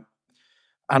the time.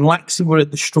 And Laxey were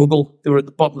at the struggle. They were at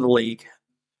the bottom of the league.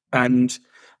 And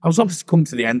I was obviously coming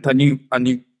to the end. I knew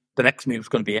the next move was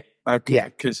going to be it. Yeah.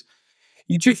 Because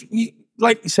you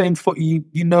like you say in footy,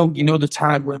 you know the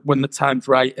time when the time's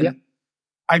right. And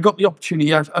I got the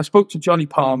opportunity. I spoke to Johnny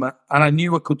Palmer and I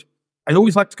knew I could. I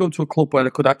always like to go to a club where I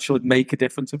could actually make a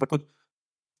difference. If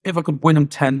I could win them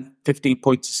 10, 15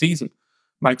 points a season,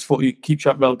 Mike's footy keeps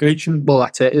you at relegation. Well,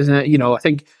 that's it, isn't it?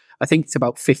 I think it's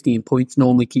about 15 points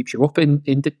normally keeps you up in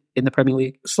the Premier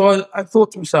League. So I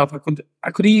thought to myself,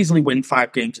 I could easily win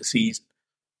 5 games a season.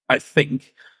 I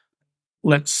think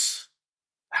let's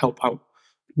help out.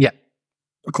 Yeah.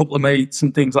 A couple of mates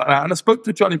and things like that. And I spoke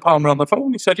to Johnny Palmer on the phone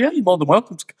and he said, "Yeah, you're more than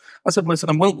welcome." I said, "Listen,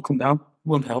 I'm willing to come down. I'm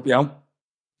willing to help you out."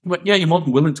 He went, "Yeah, you're more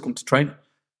than willing to come to training."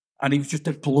 And he was just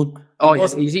dead blunt. Oh,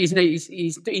 yes.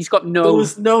 He's got there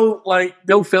was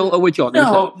no filter with Johnny.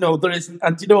 No, there isn't.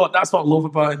 And you know what? That's what I love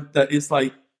about him. That it's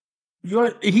like,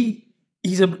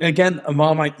 he's a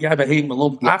Marmite. You either hate him or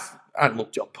love him. Yeah. I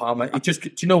love John Palmer. Do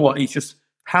you know what? He's just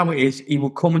how it is. He will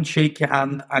come and shake your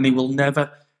hand and he will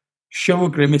never show a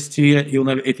grimace to you. He'll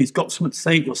never, if he's got something to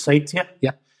say, he'll say it to you.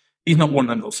 Yeah. He's not one of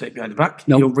them that'll say it behind the back.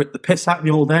 No. He'll rip the piss out of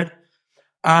you all day.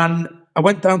 And I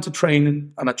went down to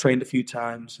training and I trained a few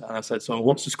times. And I said, "So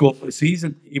what's the score for the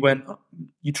season?" He went,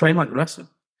 "You train like the rest of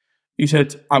them." He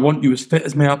said, "I want you as fit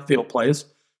as my outfield players."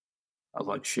 I was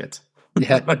like, "Shit."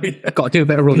 Yeah. Got to do a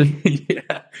bit of running.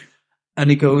 Yeah. And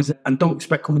he goes, "And don't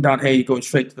expect coming down here, you're going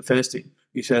straight to the first team."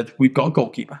 He said, "We've got a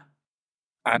goalkeeper."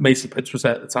 And Mason Pitts was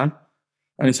there at the time.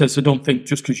 And he said, "So don't think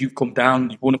just because you've come down,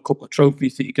 you've won a couple of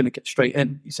trophies that you're going to get straight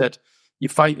in." He said, "You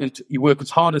fight, you work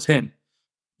as hard as him,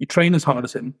 you train as hard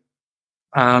as him,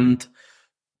 and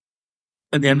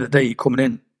at the end of the day, you're coming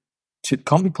in to the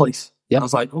comedy place." Yeah. I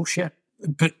was like, "Oh shit."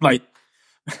 But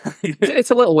it's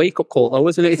a little wake-up call though,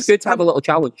 isn't it? It's good to have a little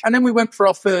challenge. And then we went for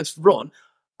our first run.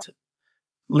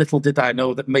 Little did I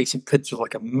know that Mason Pitts was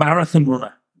like a marathon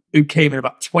runner who came in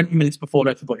about 20 minutes before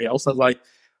everybody else. I was like,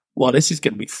 "Well, this is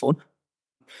going to be fun."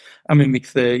 I'm in my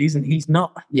 30s and he's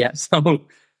not. Yeah. So up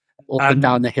and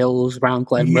down the hills, round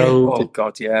Glen Road. Oh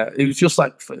God, yeah. It was just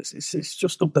like it's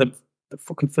just up the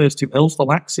fucking first 2 hills, the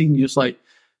Laxey, and you're just like,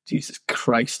 Jesus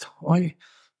Christ, why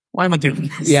am I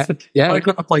doing this? Yeah. Why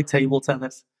can't I play table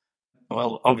tennis?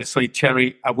 Well, obviously,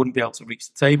 Cherry, I wouldn't be able to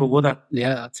reach the table, would I?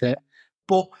 Yeah, that's it.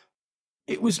 But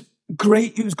it was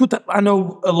great. It was good that I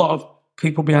know a lot of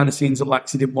people behind the scenes at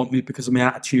Laxey didn't want me because of my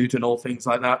attitude and all things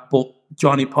like that. But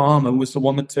Johnny Palmer was the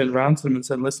one that turned around to them and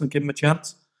said, "Listen, give him a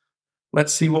chance.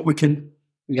 Let's see what we can.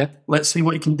 Yeah, let's see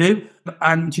what he can do."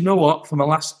 And you know what? For my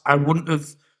last, I wouldn't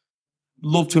have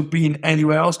loved to have been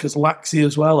anywhere else because Laxey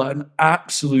as well are an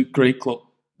absolute great club.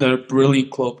 They're a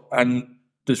brilliant club, and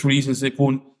there's reasons they've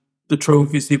won the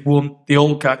trophies they've won. The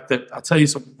old guy, I tell you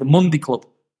something, the Monday Club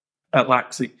at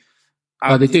Laxey.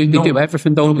 They do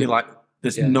everything, don't they?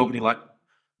 There's nobody like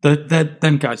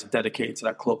them guys are dedicated to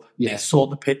that club. Yeah. They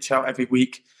sort the pitch out every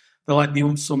week. They're like the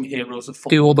unsung heroes of football.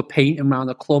 Do all the painting around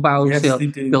the clubhouse. Yes, they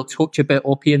do. They'll touch a bit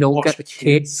up here. They'll Wash get the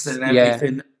kids and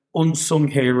everything. Yeah. Unsung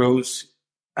heroes.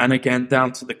 And again,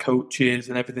 down to the coaches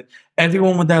and everything.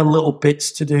 Everyone with their little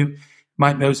bits to do.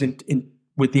 Mike Mills in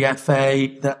with the FA.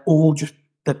 They're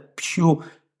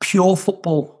pure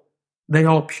football. They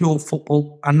are pure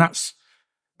football. And that's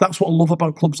that's what I love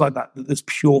about clubs like that there's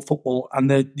pure football,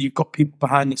 and you've got people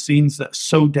behind the scenes that are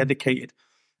so dedicated.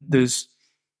 There's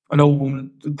an old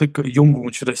woman, a young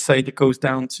woman, should I say, that goes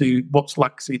down to watch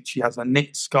Laxey. She has her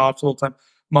knit scarves all the time.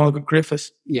 Margaret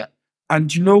Griffiths. Yeah.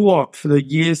 And you know what? For the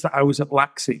years that I was at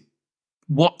Laxey,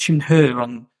 watching her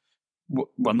on,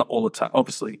 well, not all the time,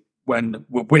 obviously, when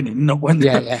we're winning, not when,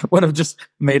 when I've just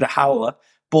made a howler,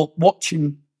 but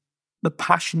watching the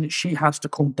passion that she has to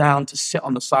come down to sit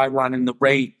on the sideline in the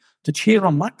rain to cheer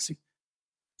on Laxey.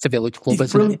 It's a village club,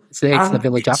 isn't it? It's the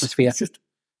village atmosphere. It's just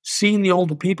seeing the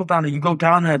older people down there. You go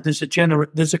down there,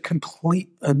 there's a complete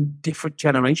and different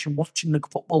generation watching the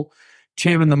football,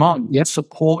 cheering them on,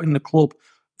 supporting the club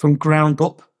from ground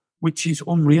up, which is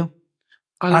unreal.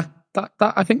 And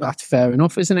I think that's fair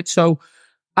enough, isn't it? So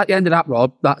at the end of that,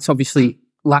 Rob, that's obviously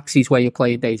Laxey's where your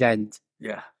playing days end.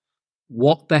 Yeah.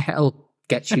 What the hell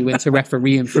gets you into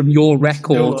refereeing from your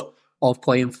record of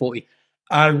playing footy?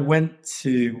 I went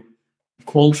to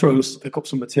Qualtros to pick up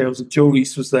some materials, and Joe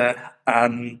Reese was there,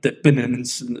 and there'd been an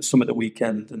incident at some of the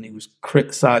weekend, and he was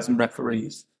criticising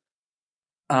referees.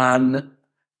 And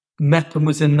Mepham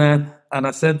was in there, and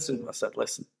I said to him,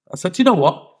 listen, you know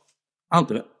what? I'll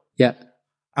do it. Yeah.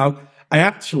 I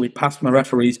actually passed my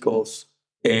referee's course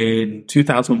in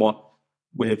 2001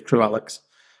 with Crew Alex,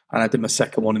 and I did my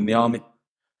second one in the army.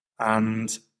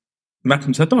 And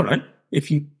Mepham said, all right, if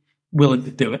you're willing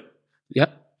to do it,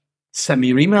 send me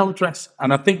your email address.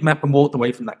 And I think Mepham walked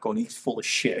away from that going, he's full of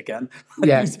shit again.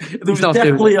 Yeah. There was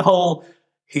definitely a whole,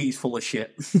 he's full of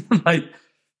shit.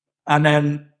 And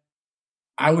then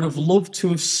I would have loved to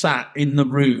have sat in the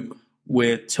room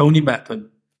with Tony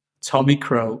Mepham, Tommy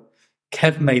Crow,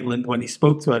 Kev Maitland, when he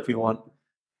spoke to everyone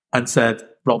and said,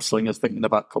 Rob Slinger's thinking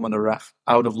about coming a ref.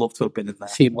 I would have loved to have been in there.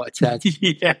 Seen what it said.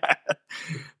 Yeah.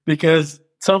 Because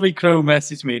Tommy Crow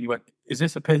messaged me and he went, is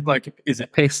this a piss? Is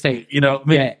it piss state? You know what I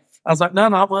mean? Yeah. I was like, no,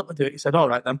 I won't do it. He said, all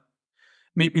right then.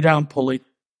 Meet me down Pulley.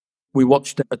 We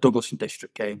watched a Douglas and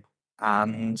District game.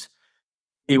 And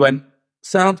he went,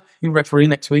 sound, you referee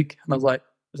next week. And I was like,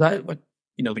 is that it? Went,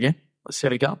 you know the game. Let's see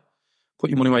how you go.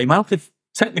 Put your money where your mouth is.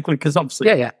 Technically, because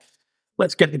obviously,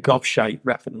 let's get the gobshite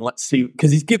ref and let's see.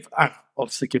 Because I've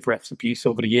obviously give refs abuse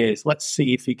over the years. Let's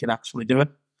see if he can actually do it.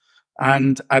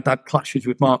 And I'd had clashes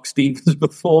with Mark Stevens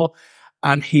before,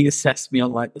 and he assessed me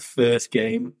on the first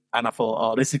game, and I thought,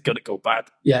 oh, this is going to go bad.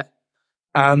 Yeah.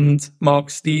 And Mark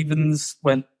Stevens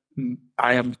went,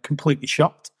 I am completely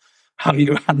shocked how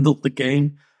you handled the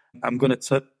game. I'm going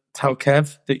to tell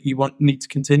Kev that you need to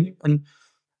continue. And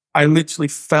I literally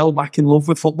fell back in love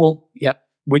with football. Yeah.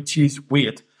 Which is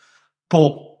weird.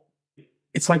 But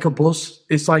it's like a buzz.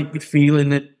 It's like you're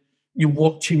feeling it. You're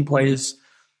watching players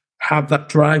have that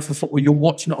drive for football. You're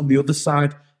watching it on the other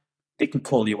side. They can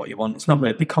call you what you want. It's not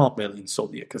really, they can't really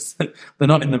insult you because they're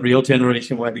not in the real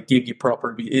generation where they give you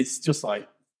proper. It's just like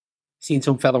seen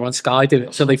some fella on Sky do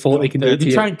it, so they thought they can do it.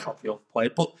 They try and copy your play,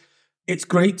 but it's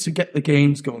great to get the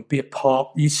games going, be a part.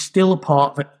 You're still a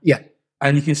part of it,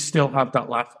 and you can still have that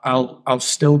laugh. I'll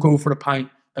still go for a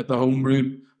pint at the home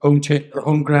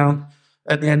ground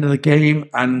at the end of the game,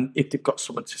 and if they've got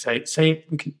someone to say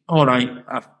we can. All right,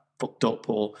 I've fucked up,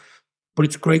 but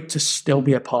it's great to still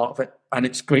be a part of it. And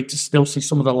it's great to still see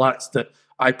some of the lads that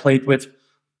I played with.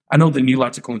 I know the new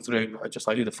lads are coming through. I just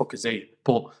like, who the fuck is he?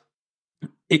 But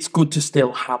it's good to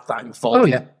still have that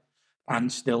involvement and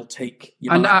still take.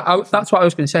 And that's what I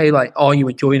was going to say. Are you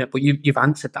enjoying it? But you've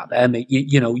answered that there, mate.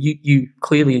 You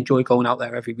clearly enjoy going out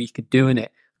there every week and doing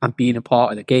it and being a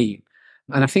part of the game.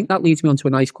 And I think that leads me on to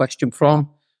a nice question from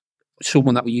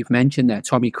someone that you've mentioned there,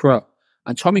 Tommy Crow.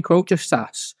 And Tommy Crow just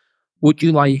asks, would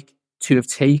you like to have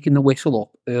taken the whistle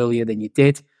up earlier than you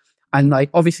did? And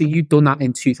obviously you'd done that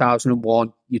in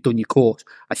 2001, you'd done your course.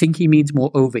 I think he means more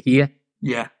over here.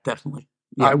 Yeah, definitely.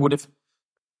 Yeah. I would have.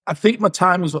 I think my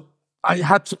time was, I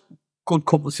had a good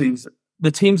couple of seasons.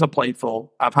 The teams I played for,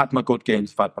 I've had my good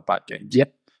games, I've had my bad games.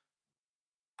 Yep.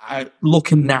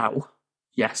 Looking now,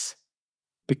 yes,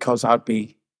 because I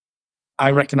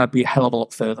reckon I'd be a hell of a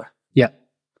lot further. Yeah.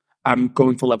 I'm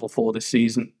going for level 4 this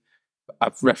season.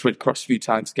 I've refereed across a few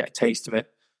times to get a taste of it.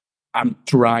 I'm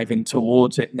driving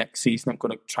towards it next season. I'm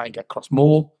going to try and get across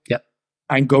more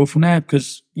and go from there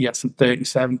because, yes, I'm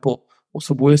 37, but what's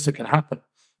the worst that can happen?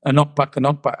 A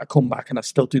knockback, I come back and I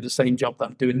still do the same job that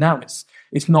I'm doing now.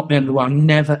 It's not the end of the world. I'm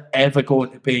never, ever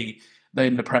going to be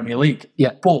in the Premier League.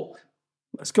 Yeah. But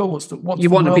let's go. You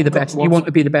want to be the best. You want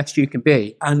to be the best you can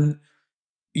be. And,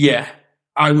 yeah,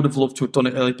 I would have loved to have done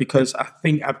it early because I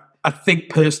think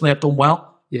personally I've done well.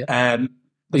 Yeah.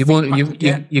 You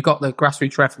got the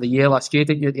grassroots ref of the year last year,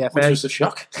 didn't you? At the FA? Which was a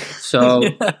shock. So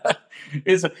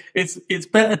it's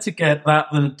better to get that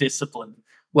than discipline.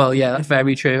 Well, yeah, that's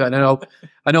very true. And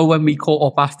I know when we caught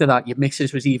up after that, your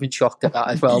missus was even shocked at that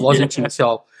as well, wasn't she?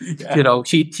 So,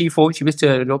 she thought she was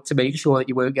turning up to make sure that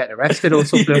you weren't getting arrested or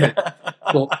something.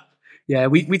 But yeah,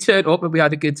 we turned up and we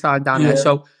had a good time down there.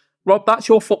 So, Rob, that's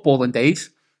your footballing days.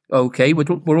 Okay,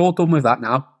 we're all done with that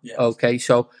now. Yes. Okay,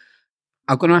 so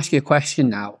I'm going to ask you a question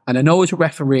now. And I know as a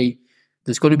referee,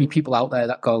 there's going to be people out there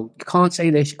that go, you can't say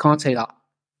this, you can't say that.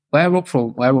 We're up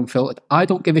front, we're unfiltered. I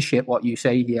don't give a shit what you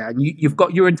say here. And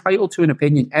you're entitled to an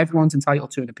opinion. Everyone's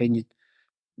entitled to an opinion.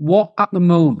 What at the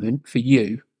moment for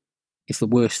you is the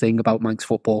worst thing about Manx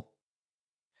football?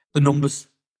 The numbers.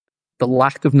 The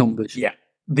lack of numbers. Yeah.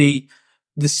 There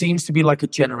seems to be like a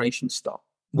generation stop.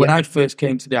 When I first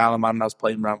came to the Isle of Man and I was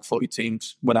playing around footy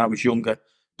teams when I was younger,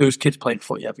 there was kids playing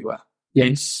footy everywhere. Yeah.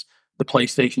 It's the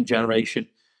PlayStation generation.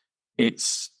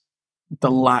 It's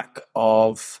the lack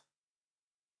of...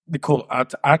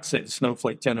 I'd say the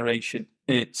snowflake generation.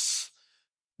 There's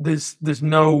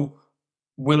no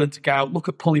willing to go out. Look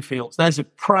at Pulley Fields. There's a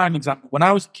prime example. When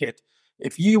I was a kid,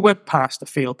 if you went past a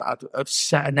field that had a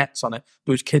set of nets on it,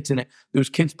 there was kids in it. There was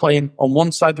kids playing on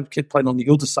one side, there was kids playing on the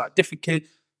other side. Different kids.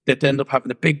 They'd end up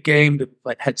having a big game,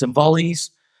 like heads and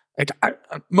volleys.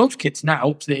 Most kids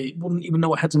now, they wouldn't even know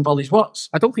what heads and volleys was.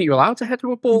 I don't think you're allowed to head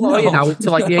a ball, are you now,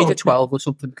 to like the age of 12 or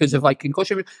something because of like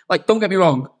concussion. Like, don't get me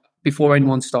wrong. Before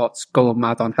anyone starts going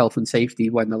mad on health and safety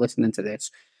when they're listening to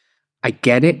this, I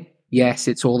get it. Yes,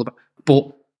 it's all about,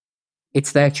 but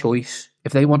it's their choice.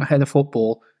 If they want to head a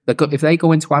football, if they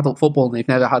go into adult football and they've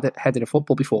never headed a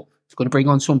football before, it's going to bring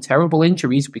on some terrible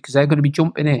injuries because they're going to be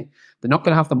jumping in. They're not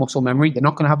going to have the muscle memory. They're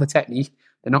not going to have the technique.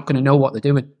 They're not going to know what they're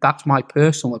doing. That's my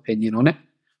personal opinion on it.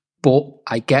 But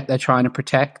I get they're trying to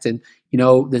protect, and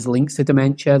there's links to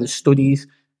dementia. There's studies.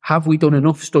 Have we done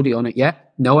enough study on it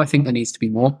yet? No, I think there needs to be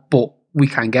more, but we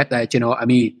can get there. Do you know what I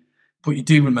mean? But you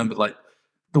do remember, like,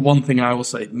 the one thing I will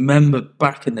say, remember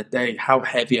back in the day how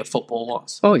heavy a football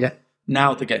was. Oh, yeah.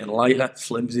 Now they're getting lighter,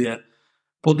 flimsier.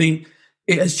 But it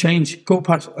has changed. Go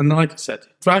past, and like I said,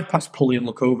 drive past Pulley and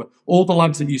look over. All the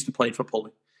lads that used to play for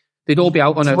Pulley. They'd all be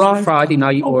out on a Friday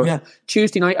night or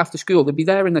Tuesday night after school. They'd be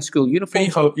there in their school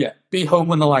uniform. Be home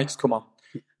when the lights come on.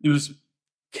 There was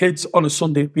kids on a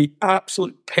Sunday be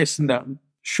absolutely pissing down,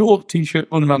 short t-shirt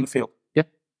running around the field. Yeah.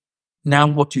 Now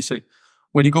what do you see?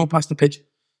 When you go past the pitch,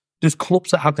 there's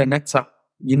clubs that have their nets out.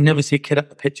 You never see a kid at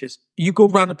the pitches. You go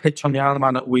around the pitch on the Isle of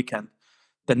Man at the weekend,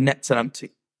 the nets are empty.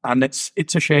 And it's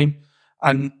a shame.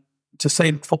 And to say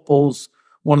that football's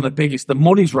one of the biggest, the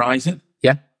money's rising.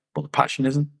 Yeah. But the passion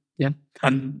isn't. Yeah.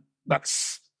 And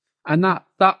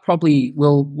that probably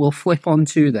will flip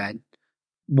onto then.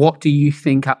 What do you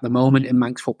think at the moment in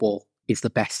Manx football is the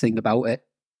best thing about it?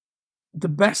 The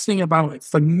best thing about it,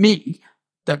 for me,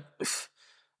 that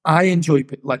I enjoy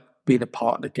being a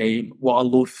part of the game. What I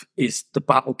love is the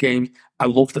battle games. I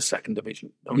love the second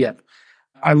division. Yeah.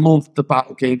 I love the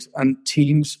battle games and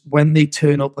teams, when they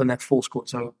turn up and they're full squad,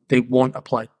 so they want to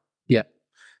play. Yeah.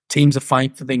 Teams are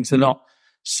fighting for things. They're not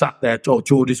sat there,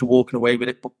 Geordies are walking away with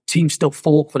it, but teams still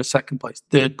fought for the second place,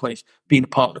 third place, being a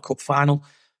part of the cup final.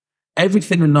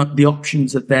 Everything and the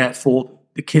options are there for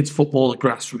the kids' football at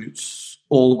grassroots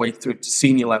all the way through to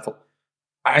senior level.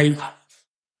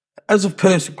 As a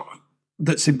person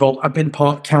that's involved, I've been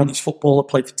part of counties football. I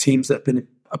played for teams that have been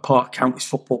a part of counties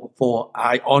football before.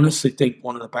 I honestly think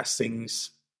one of the best things,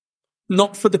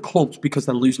 not for the clubs because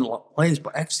they're losing a lot of players,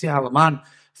 but FC Isle of Man,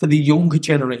 for the younger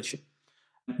generation.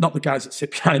 Not the guys that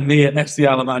sit behind me at FC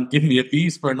Isle of Man giving me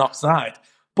abuse for an offside,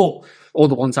 but... Or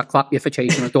the ones that clap you for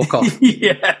chasing a duck off.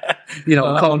 Yeah.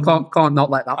 Can't not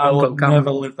let that I one will go.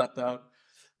 never live that down.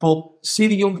 But see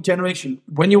the younger generation,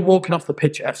 when you're walking off the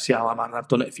pitch at FC Isle of Man, and I've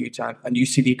done it a few times, and you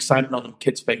see the excitement on them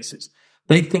kids' faces,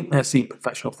 they think they're seeing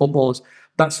professional footballers.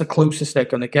 That's the closest they're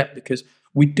going to get, because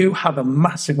we do have a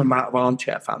massive amount of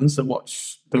armchair fans that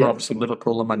watch. They're obviously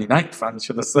Liverpool and Man United fans,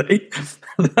 should I say.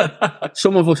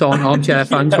 Some of us aren't armchair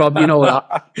fans, Rob, you know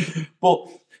that. But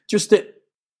just that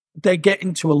they're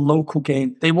getting to a local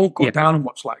game. They won't go down and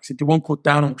watch Laxey. They won't go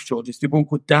down and watch Georges. They won't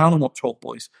go down and watch Old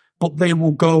Boys. But they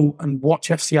will go and watch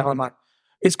FC Isle of Man.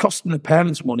 It's costing the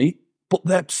parents money, but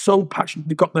they're so passionate.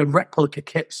 They've got their replica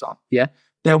kits on. Yeah.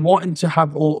 They're wanting to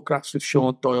have autographs with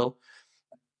Sean Doyle,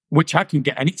 which I can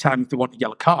get anytime if they want a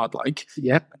yellow card.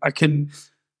 I can...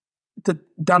 The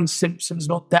Dan Simpsons,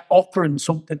 they're offering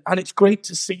something. And it's great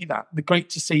to see that. It's great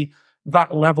to see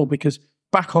that level, because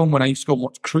back home when I used to go and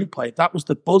watch Crew play, that was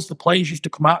the buzz. The players used to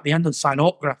come out at the end and sign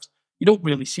autographs. You don't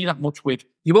really see that much with...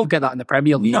 You won't get that in the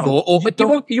Premier League. No,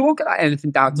 you won't get that anything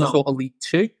down to sort of League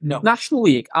 2. No. National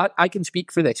League, I can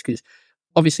speak for this, because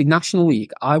obviously National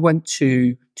League, I went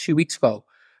to 2 weeks ago.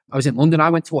 I was in London. I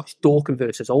went to watch Dorking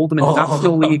versus Oldham in the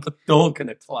National League. Dorking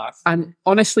a class. And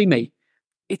honestly, mate,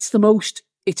 it's the most.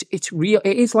 It's real.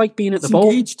 It is like being at the bowl.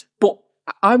 Engaged. But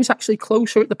I was actually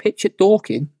closer at the pitch at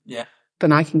Dorking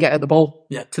than I can get at the bowl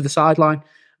to the sideline.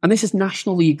 And this is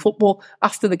National League football.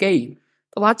 After the game,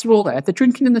 the lads are all there. They're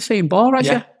drinking in the same bar as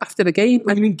you after the game.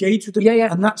 And you engage with them.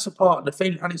 Yeah. And that's a part of the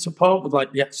thing. And it's a part with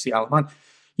like the FC Isle of Man.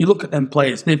 You look at them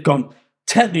players, they've gone,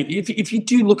 technically, if you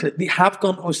do look at it, they have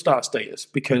gone to a star status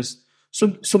because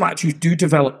some actors do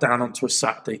develop down onto a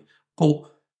Saturday.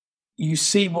 But you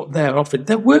see what they're offering.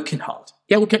 They're working hard.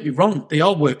 Yeah, don't get me wrong. They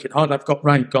are working hard. I've got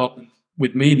Ryan Gordon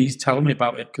with me and he's telling me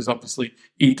about it because obviously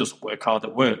he doesn't work hard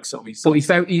at work. So he's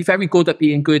very good at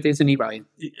being good, isn't he, Ryan?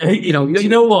 You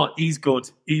know what? He's good.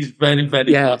 He's very,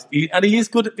 very good. And he is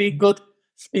good at being good.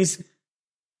 He's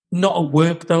not at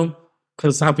work though,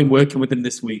 because I've been working with him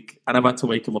this week and I've had to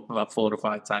wake him up about 4 or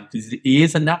 5 times. He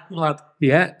is a nappy lad.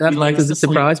 Yeah, that doesn't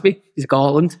surprise me. He's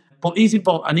Scotland. But he's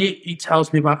involved and he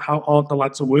tells me about how hard the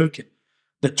lads are working.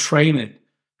 The training.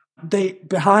 They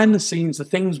behind the scenes, the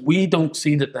things we don't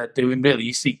see that they're doing. Really,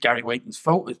 you see Gary Waiton's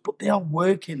photos, but they are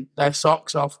working their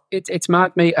socks off. It's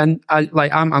mad, mate, and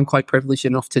I'm quite privileged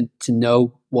enough to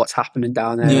know what's happening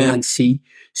down there and see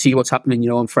what's happening. You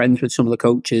know, I'm friends with some of the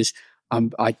coaches.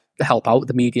 I help out with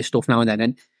the media stuff now and then,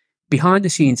 and behind the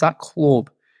scenes, that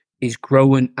club is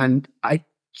growing. And you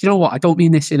know what? I don't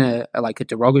mean this in a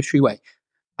derogatory way.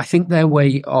 I think their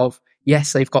way of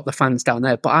they've got the fans down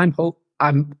there, but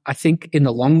I think in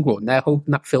the long run, they're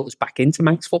hoping that filters back into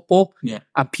Manx football. Yeah.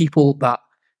 And people that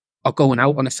are going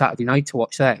out on a Saturday night to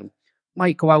watch them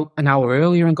might go out an hour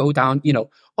earlier and go down,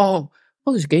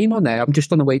 there's a game on there. I'm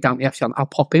just on the way down to the FC. I'll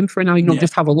pop in for an hour,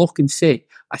 just have a look and see.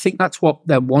 I think that's what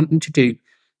they're wanting to do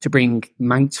to bring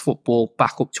Manx football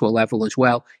back up to a level as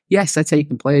well. Yes, they're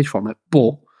taking players from it,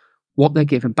 but what they're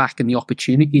giving back and the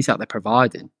opportunities that they're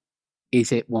providing,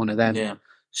 is it one of them? Yeah.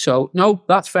 So, no,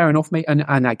 that's fair enough, mate, and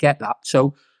I get that.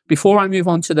 So, before I move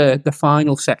on to the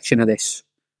final section of this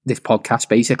podcast,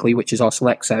 basically, which is our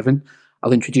Select 7,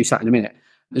 I'll introduce that in a minute.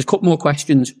 There's a couple more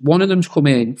questions. One of them's come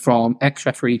in from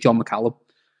ex-referee John McCallum,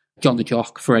 John the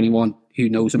Jock, for anyone who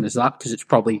knows him as that, because it's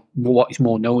probably what he's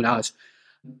more known as.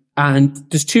 And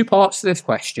there's 2 parts to this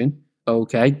question,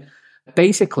 okay?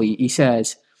 Basically, he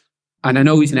says, and I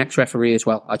know he's an ex-referee as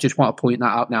well, I just want to point that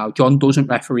out now. John doesn't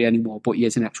referee anymore, but he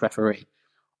is an ex-referee.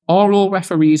 Are all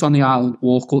referees on the island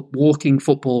walking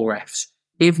football refs?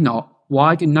 If not,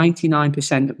 why do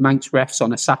 99% of Manx refs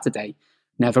on a Saturday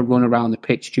never run around the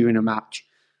pitch during a match?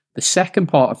 The second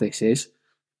part of this is,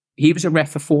 he was a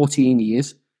ref for 14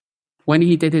 years. When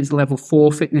he did his level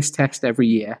 4 fitness test every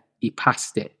year, he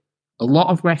passed it. A lot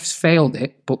of refs failed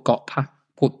it, but got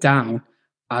put down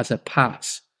as a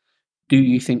pass. Do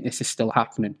you think this is still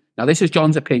happening? Now, this is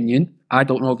John's opinion. I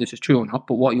don't know if this is true or not,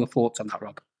 but what are your thoughts on that,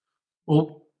 Rob?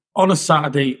 Well, on a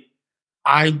Saturday,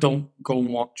 I don't go and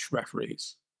watch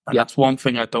referees. And that's one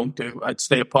thing I don't do. I'd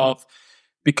stay apart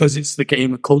because it's the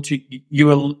game of culture.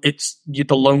 You're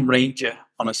the Lone Ranger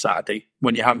on a Saturday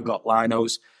when you haven't got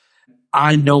linos.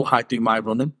 I know how to do my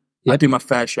running. I do my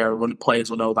fair share of running. Players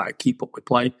will know that I keep up with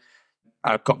play.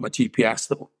 I've got my GPS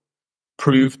that will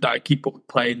prove that I keep up with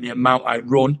play and the amount I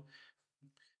run.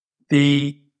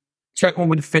 The check one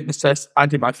with the fitness test. I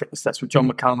did my fitness test with John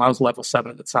McCallum. I was level 7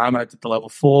 at the time. I did the level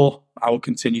 4. I will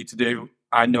continue to do.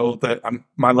 I know that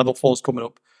my level 4 is coming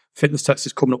up. Fitness test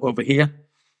is coming up over here.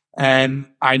 And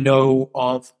I know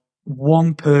of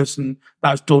one person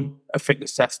that's done a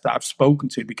fitness test that I've spoken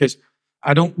to, because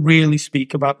I don't really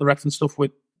speak about the ref and stuff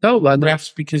with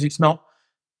refs, because it's not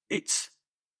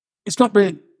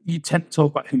really, you tend to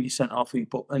talk about who you sent off,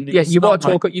 but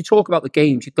you talk about the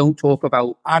games. You don't talk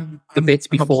about the bits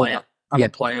before that. I'm a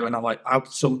player, and how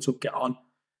did so-and-so get on?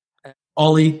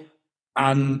 Ollie,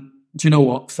 and do you know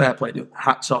what? Fair play to him.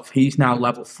 Hats off. He's now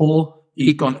level 4.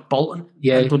 He's gone to Bolton.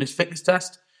 And done his fitness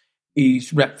test.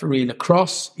 He's refereeing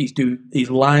across. He's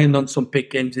lying on some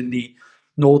big games in the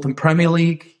Northern Premier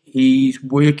League. He's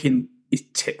working his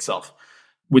tits off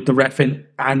with the reffing,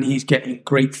 and he's getting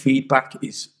great feedback.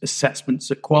 His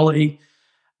assessments are quality.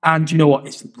 And you know what?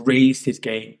 It's raised his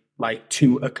game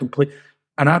to a complete...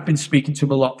 And I've been speaking to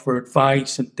him a lot for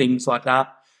advice and things like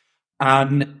that.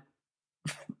 And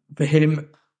for him,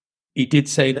 he did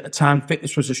say that at the time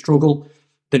fitness was a struggle.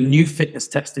 The new fitness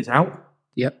test is out,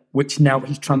 which now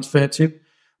he's transferred to,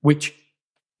 which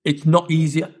it's not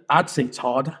easier. I'd say it's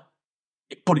harder,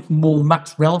 but it's more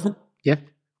match relevant. Yeah.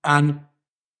 And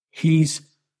he's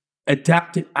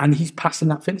adapted and he's passing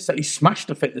that fitness test. He smashed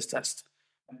the fitness test.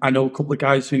 I know a couple of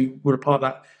guys who were a part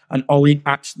of that, and Ollie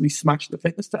actually smashed the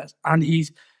fitness test. And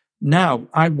he's Now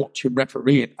I watch him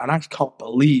refereeing and I can't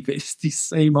believe it's the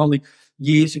same Ollie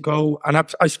years ago. And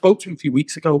I spoke to him a few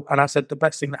weeks ago and I said the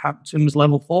best thing that happened to him was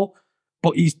level 4,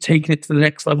 but he's taking it to the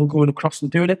next level, going across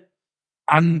and doing it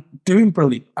and doing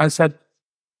brilliant. I said,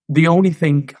 the only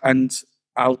thing, and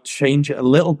I'll change it a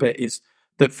little bit, is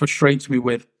that frustrates me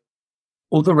with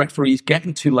other referees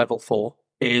getting to level 4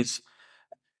 is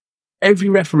every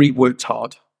referee worked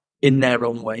hard in their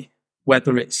own way,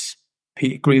 whether it's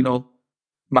Peter Greenall,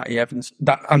 Matty Evans.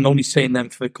 That I'm only saying them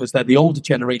because they're the older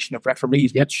generation of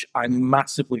referees, which I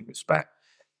massively respect.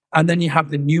 And then you have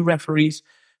the new referees.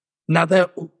 Now,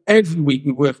 every week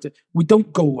we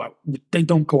don't go out. They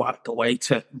don't go out of the way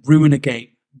to ruin a game.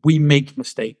 We make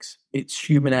mistakes. It's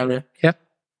human error. Yeah.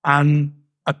 And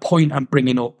a point I'm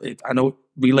bringing up, I know it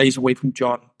relays away from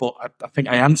John, but I think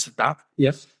I answered that.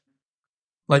 Yes.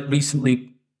 Like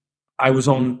recently, I was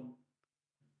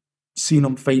seen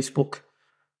on Facebook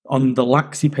on the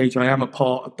Laxey page. I am a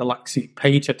part of the Laxey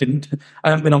page. I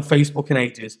haven't been on Facebook in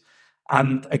ages.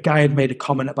 And a guy had made a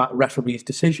comment about a referee's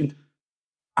decision.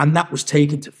 And that was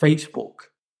taken to Facebook.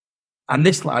 And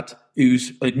this lad,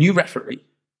 who's a new referee,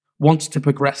 wants to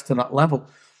progress to that level.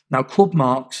 Now, club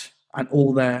marks and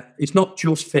all it's not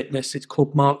just fitness, it's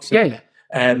club marks,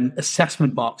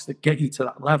 assessment marks that get you to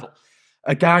that level.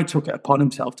 A guy took it upon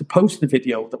himself to post the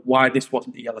video that why this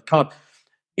wasn't a yellow card.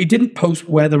 He didn't post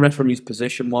where the referee's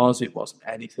position was. It wasn't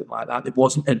anything like that. It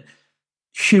wasn't a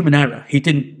human error. He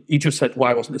just said,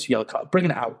 why wasn't this a yellow card?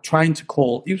 Bringing it out, trying to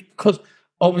call. It was because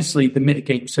obviously the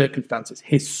mitigating circumstances,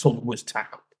 his son was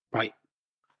tackled. Right.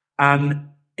 And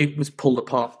it was pulled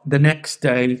apart. The next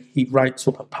day, he writes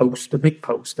up a big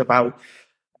post about,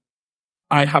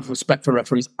 I have respect for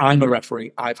referees. I'm a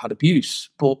referee. I've had abuse.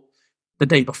 But the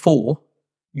day before,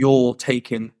 you're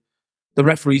taking the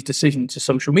referee's decision to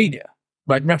social media.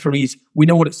 Right? Referees, we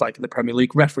know what it's like in the Premier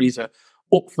League. Referees are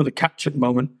up for the catch at the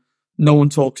moment. No one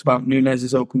talks about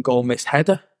Nunez's open goal missed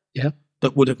header. Yeah.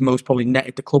 That would have most probably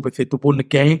netted the club if they'd won the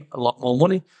game a lot more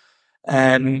money.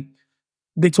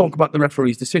 They talk about the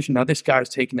referee's decision. Now, this guy's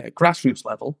taking it at grassroots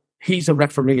level. He's a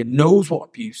referee and knows what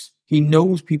abuse. He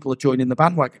knows people are joining the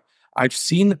bandwagon. I've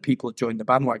seen that people are joining the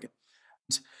bandwagon.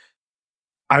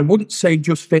 I wouldn't say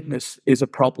just fitness is a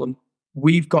problem.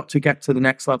 We've got to get to the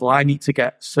next level. I need to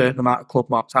get a certain amount of club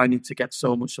marks. I need to get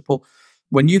so much support.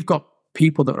 When you've got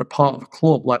people that are a part of a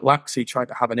club like Laxey trying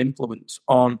to have an influence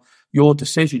on your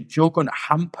decisions, you're going to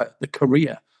hamper the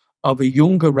career of a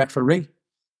younger referee.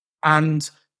 And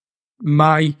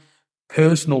my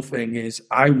personal thing is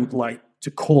I would like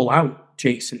to call out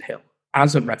Jason Hill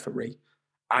as a referee,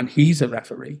 and he's a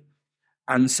referee,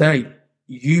 and say,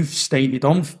 you've stated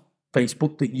on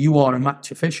Facebook that you are a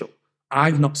match official.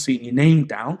 I've not seen your name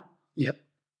down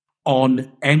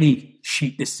on any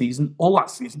sheet this season or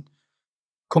last season.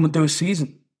 Come and do a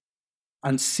season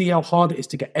and see how hard it is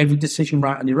to get every decision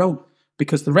right on your own.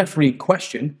 Because the referee in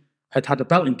question had a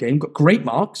belting game, got great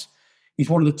marks. He's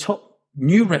one of the top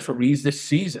new referees this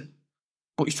season,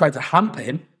 but he's tried to hamper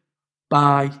him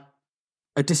by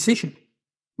a decision,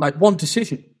 like one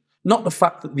decision. Not the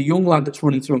fact that the young lad that's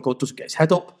running through and goal doesn't get his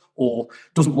head up or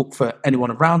doesn't look for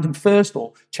anyone around him first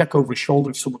or check over his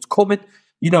shoulder if someone's coming,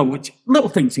 which little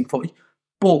things in footy,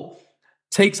 but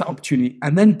takes that opportunity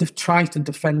and then tries to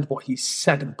defend what he's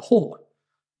said and put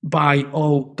by,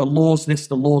 the laws this,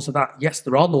 the laws of that. Yes,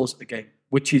 there are laws of the game,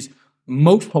 which is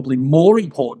most probably more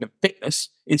important than fitness.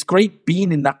 It's great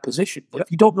being in that position, but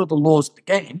if you don't know the laws of the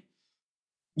game,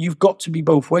 you've got to be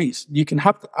both ways. You can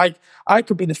have I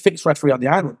could be the fixed referee on the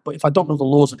island, but if I don't know the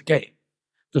laws of the game,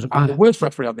 I'm the worst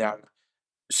referee on the island.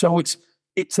 So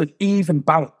it's an even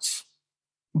balance.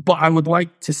 But I would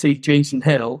like to see Jason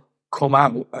Hill come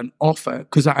out and offer,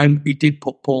 because he did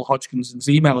put Paul Hodgkinson's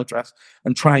email address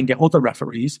and try and get other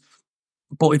referees.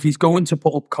 But if he's going to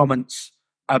put up comments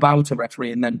about a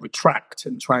referee and then retract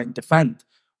and try and defend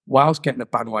whilst getting a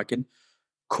bandwagon,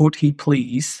 could he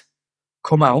please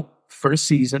come out for a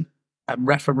season and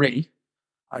referee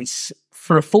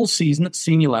for a full season at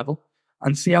senior level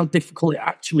and see how difficult it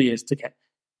actually is to get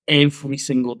every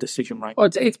single decision right? Well,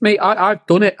 it's me. I've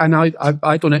done it, and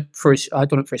I've done it for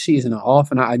a season and a half,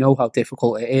 and I know how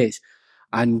difficult it is.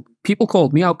 And people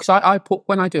called me out because I put,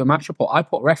 when I do a match report, I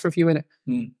put ref review in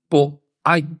it. But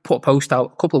I put a post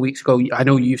out a couple of weeks ago. I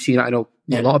know you've seen it. I know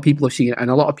a lot of people have seen it,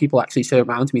 and a lot of people actually turned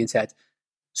around to me and said,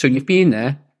 "So you've been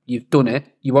there, you've done it.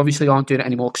 You obviously aren't doing it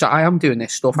anymore." Because I am doing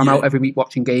this stuff. I'm out every week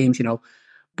watching games,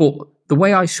 But the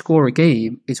way I score a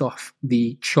game is off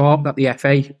the chart that the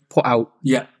FA put out.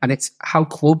 Yeah. And it's how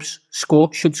clubs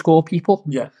should score people.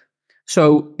 Yeah.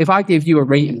 So if I give you a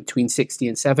rating between 60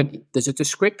 and 70, there's a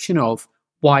description of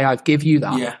why I've give you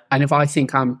that. Yeah. And if I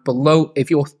think I'm below, if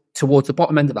you're towards the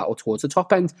bottom end of that or towards the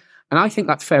top end. And I think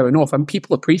that's fair enough. And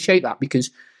people appreciate that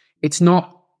because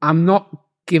I'm not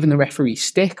giving the referee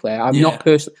stick there. I'm not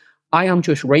personally. I am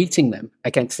just rating them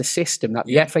against the system that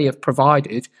the FA have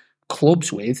provided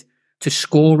clubs with to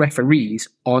score referees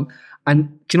on.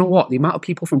 And do you know what? The amount of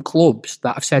people from clubs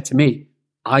that have said to me,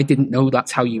 I didn't know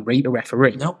that's how you rate a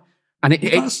referee. No. And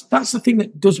that's the thing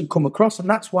that doesn't come across. And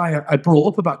that's why I brought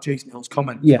up about Jason Hill's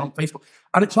comment on Facebook.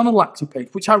 And it's on a Laxey page,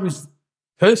 which I was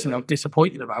personally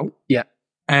disappointed about. Yeah.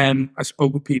 I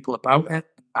spoke with people about it.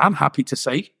 I'm happy to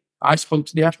say I spoke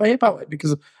to the FA about it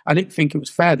because I didn't think it was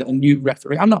fair that a new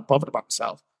referee, I'm not bothered about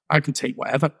myself. I can take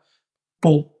whatever.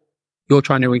 But you're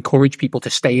trying to encourage people to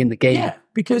stay in the game. Yeah,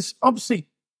 because obviously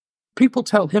people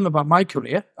tell him about my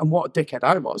career and what a dickhead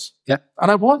I was. Yeah. And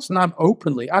I was, and I'm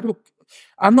openly, I'm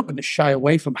not going to shy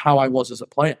away from how I was as a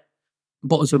player.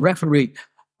 But as a referee,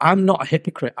 I'm not a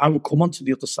hypocrite. I will come onto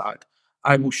the other side.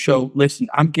 I will show, listen,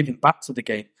 I'm giving back to the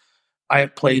game. I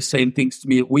have players saying things to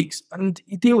me at weeks, and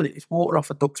you deal with it. It's water off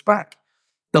a duck's back.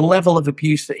 The level of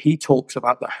abuse that he talks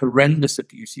about, the horrendous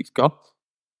abuse he's got,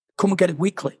 come and get it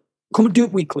weekly. Come and do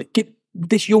it weekly.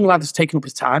 This young lad has taken up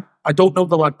his time. I don't know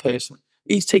the lad personally.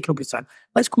 He's taken up his time.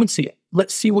 Let's come and see it.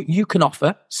 Let's see what you can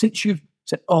offer. Since you've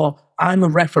said, oh, I'm a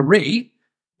referee,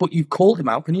 but you've called him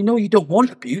out and you know you don't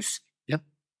want abuse. Yeah.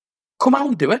 Come out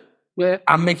and do it. Yeah.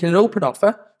 I'm making an open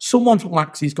offer. Someone from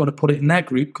Laxey's going to put it in their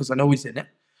group because I know he's in it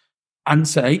and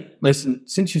say, listen,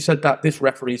 since you said that, this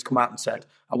referee's come out and said,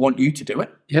 I want you to do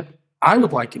it. Yep. I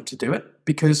would like him to do it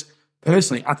because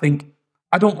personally,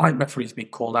 I don't like referees being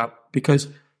called out because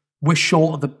we're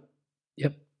short of the.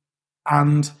 Yep.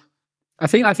 And I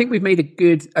think we've made a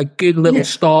good little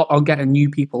start on getting new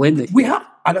people in this. We have.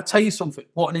 And I'll tell you something,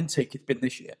 what an intake it's been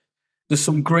this year. There's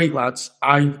some great lads.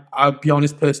 I'll be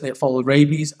honest, personally, I follow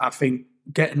Rabies. I think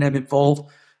getting them involved,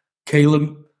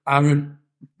 Caleb, Aaron,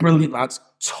 brilliant lads,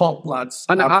 top lads.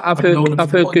 And I've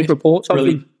heard good reports on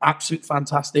them. Absolute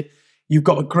fantastic. You've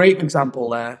got a great example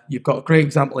there. You've got a great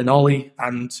example in Ollie,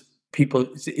 and people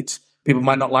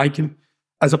might not like him.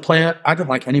 As a player, I don't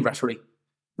like any referee.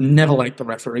 Never liked the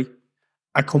referee.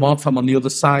 I come off, I'm on the other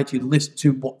side. You listen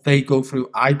to what they go through.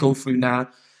 I go through now.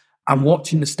 I'm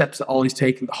watching the steps that Ollie's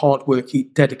taken, the hard work,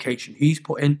 dedication he's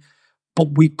put in.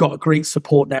 But we've got a great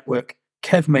support network.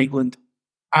 Kev Maitland,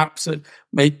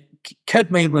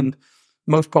 Kev Maitland,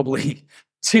 most probably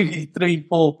 2, 3,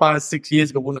 4, 5, 6 years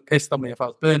ago wouldn't have pissed on me if I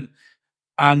was burning.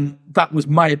 And that was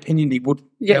my opinion. He would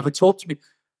never talk to me.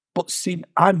 But see,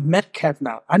 I've met Kev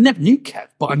now. I never knew Kev,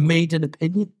 but I made an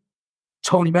opinion.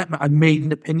 Tony met me. I made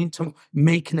an opinion to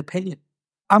make an opinion.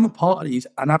 I'm a part of these,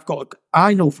 and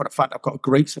I know for a fact I've got a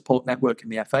great support network in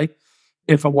the FA.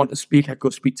 If I want to speak, I go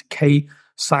speak to Kay,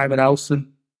 Simon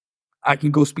Elson. I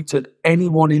can go speak to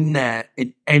anyone in there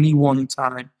in any one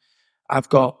time. I've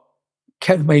got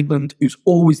Kev Maitland, who's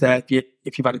always there.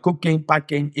 If you've had a good game, bad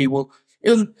game, he will.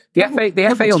 The FA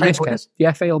will miss Kev.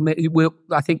 The FA will.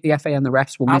 I think the FA and the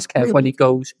refs will miss Kev when he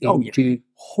goes in June.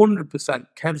 100%.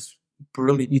 Kev's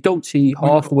brilliant. You don't see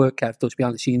half the work Kev does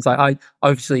behind the scenes. Like I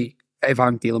obviously, if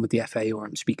I'm dealing with the FA or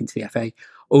I'm speaking to the FA,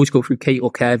 always go through Kate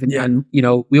or Kev, and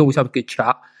we always have a good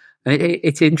chat. And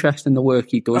it's interesting the work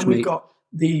he does. And we've got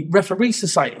the referee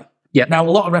society. Yeah. Now a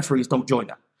lot of referees don't join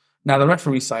that. Now the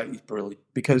referee society is brilliant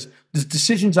because there's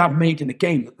decisions I've made in the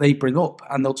game that they bring up,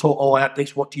 and they'll talk. Oh, I had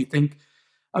this. What do you think?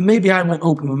 And maybe I won't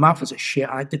open my mouth and say, shit,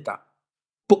 I did that.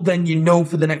 But then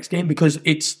for the next game because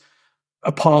it's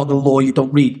a part of the law you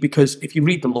don't read. Because if you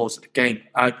read the laws of the game,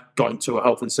 I got into a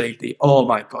health and safety. Oh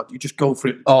my God, you just go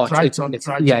through it. Oh, I think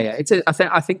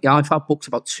the IFAB book's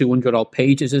about 200 odd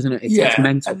pages, isn't it? It's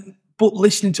mental. But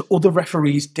listening to other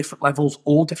referees, different levels,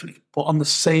 all different, but on the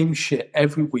same shit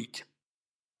every week.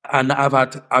 And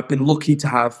I've been lucky to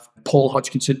have Paul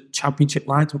Hodgkinson, championship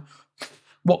linesman.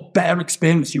 What better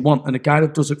experience you want than a guy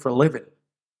that does it for a living,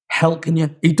 helping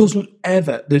you? He doesn't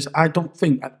ever. I don't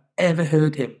think I've ever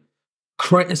heard him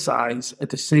criticize a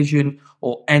decision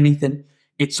or anything.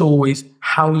 It's always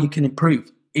how you can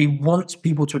improve. He wants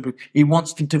people to improve. He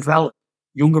wants to develop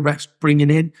younger refs, bringing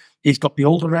in. He's got the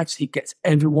older refs. He gets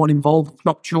everyone involved. It's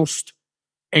not just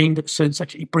aimed at certain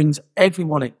section. He brings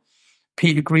everyone in.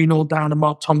 Peter Greenall down and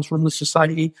Mark Thomas run the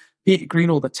society. Peter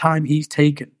Greenall, the time he's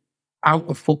taken out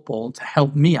of football to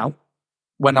help me out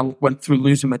when I went through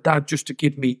losing my dad, just to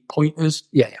give me pointers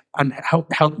and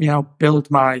help me out build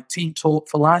my team talk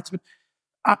for linesmen.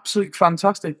 Absolutely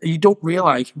fantastic. You don't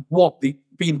realise what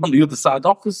being on the other side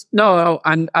offers. No,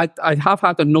 and I have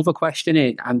had another question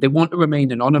in, and they want to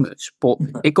remain anonymous, but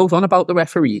it goes on about the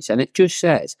referees, and it just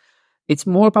says it's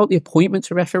more about the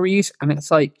appointments of referees, and it's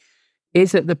like,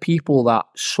 is it the people that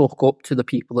suck up to the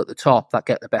people at the top that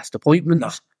get the best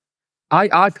appointments?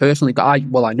 I personally, I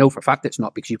know for a fact it's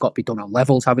not, because you've got to be done on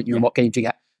levels, haven't you? And what games you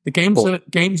get. The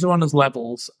games are on as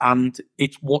levels, and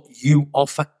it's what you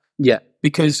offer. Yeah.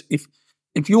 Because if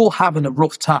you're having a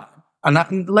rough time,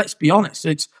 and let's be honest,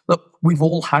 look, we've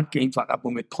all had games like that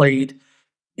when we played.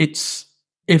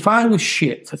 If I was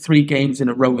shit for 3 games in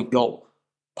a row in goal,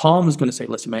 Palmer's going to say,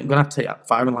 "Listen, mate, I'm going to have to take out the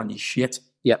firing line. You shit."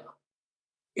 Yeah.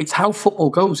 It's how football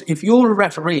goes. If you're a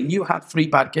referee and you had 3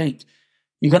 bad games,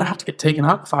 you're going to have to get taken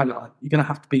out the firing line. You're going to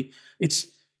have to be.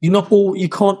 You're not all. You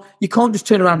can't just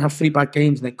turn around and have 3 bad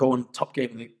games and then go on top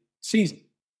game of the season.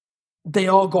 They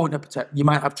are going to protect. You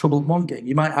might have trouble in one game.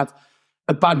 You might have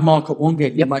a bad mark at one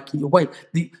game. You might keep away.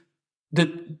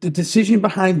 The decision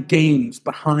behind games,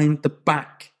 behind the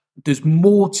back, there's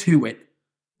more to it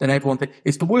than everyone thinks.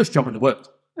 It's the worst job in the world.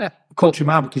 Yeah, country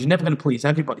man, because you're never going to please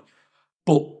everybody.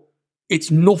 But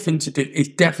it's nothing to do. It's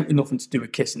definitely nothing to do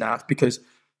with kissing ass, because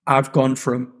I've gone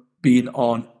from being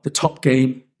on the top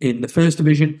game in the first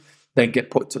division, then get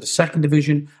put to the second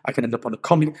division. I can end up on a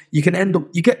comedy. You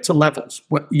get to levels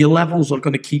where your levels are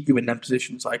going to keep you in them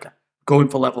positions. Like going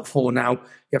for level 4 now, you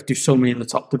have to do so many in the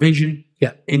top division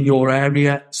in your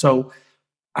area. So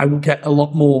I will get a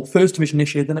lot more first division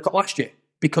this year than I got last year,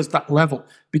 because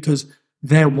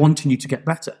they're wanting you to get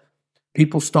better.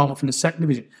 People start off in the second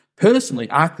division. Personally,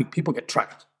 I think people get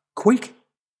tracked quick.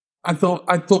 I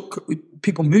thought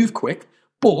people move quick,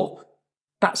 but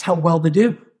that's how well they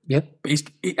do. Yeah. But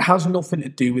it has nothing to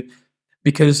do with,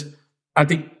 because I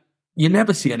think you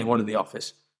never see anyone in the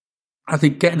office. I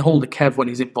think getting hold of Kev when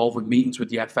he's involved with meetings with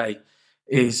the FA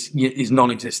is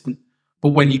non-existent. But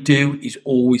when you do, he's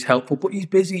always helpful. But he's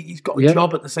busy. He's got a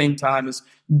job at the same time as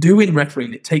doing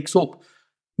refereeing.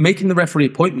 Making the referee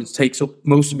appointments takes up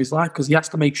most of his life, because he has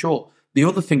to make sure. The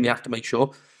other thing they have to make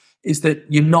sure is that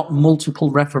you're not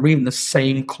multiple refereeing the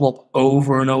same club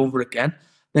over and over again.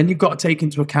 Then you've got to take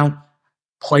into account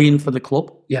playing for the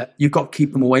club. Yeah. You've got to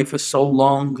keep them away for so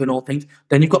long and all things.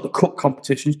 Then you've got the cup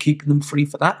competitions, keeping them free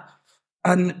for that.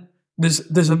 And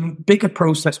there's a bigger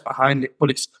process behind it, but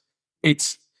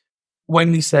it's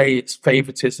when they say it's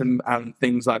favoritism and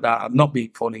things like that, I'm not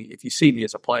being funny. If you see me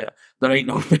as a player, there ain't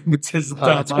no favoritism.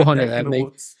 That's one of them,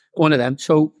 mate. One of them.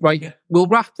 So, right, we'll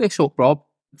wrap this up, Rob.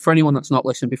 For anyone that's not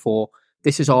listened before,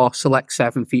 this is our Select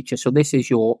 7 feature. So this is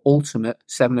your ultimate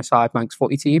 7-a-side Manx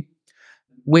footy team.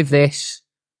 With this,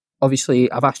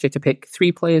 obviously, I've asked you to pick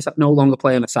 3 players that no longer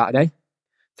play on a Saturday,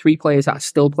 3 players that are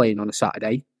still playing on a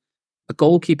Saturday, a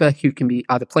goalkeeper who can be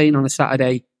either playing on a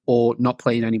Saturday or not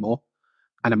playing anymore,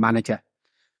 and a manager.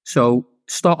 So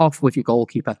start off with your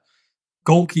goalkeeper.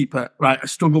 Goalkeeper, right, I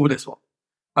struggle with this one.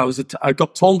 I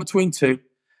got torn between 2,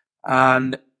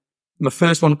 and my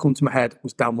first one that come to my head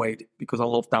was Dan Wade, because I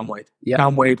love Dan Wade. Yeah.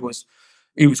 Dan Wade was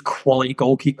quality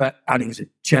goalkeeper, and he was a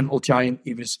gentle giant.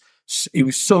 He was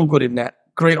so good in net,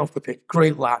 great off the pitch,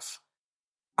 great laugh.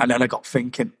 And then I got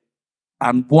thinking,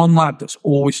 and one lad that's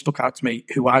always stuck out to me,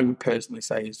 who I would personally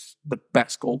say is the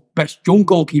best young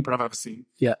goalkeeper I've ever seen.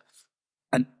 Yeah.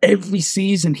 And every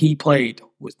season he played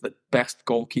was the best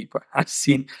goalkeeper I've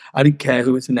seen. I didn't care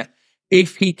who was in there.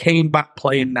 If he came back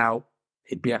playing now,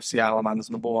 he'd be FC Isle of Man's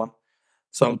number 1.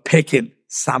 So I'm picking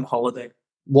Sam Holliday.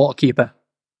 What a keeper.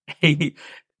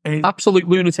 Absolute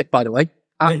lunatic, by the way.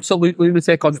 Absolute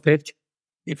lunatic on the pitch.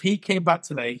 If he came back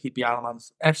today, he'd be Isle of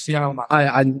Man's, FC Isle of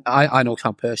Man. I know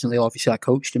Sam personally. Obviously, I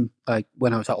coached him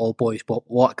when I was at Old Boys, but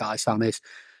what a guy Sam is.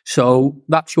 So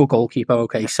that's your goalkeeper.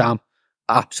 Okay, Sam.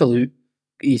 Absolute.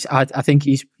 I think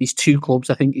he's 2 clubs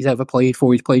I think he's ever played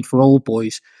for. He's played for Old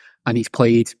Boys, and he's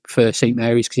played for St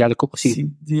Mary's, because he had a couple of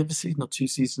seasons. Did he have a season or 2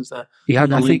 seasons there? He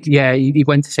had, I think, he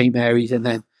went to St Mary's and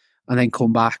then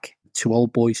come back to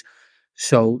Old Boys.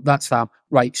 So that's Sam.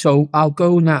 Right, so I'll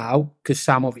go now, because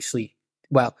Sam obviously,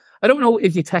 well, I don't know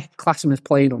if you class him as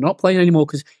playing or not playing anymore,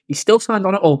 because he's still signed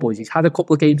on at Old Boys. He's had a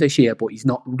couple of games this year, but he's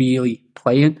not really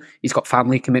playing. He's got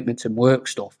family commitments and work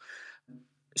stuff.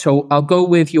 So I'll go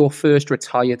with your first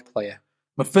retired player.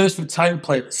 My first retired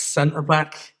player was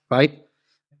centre-back. Right.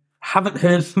 Haven't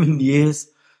heard from him in years.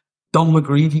 Don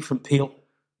McGreevy from Peel.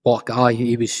 What a guy.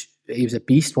 He was a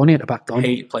beast, wasn't he, at the back, Don?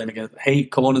 Hate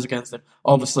corners against him.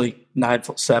 Obviously,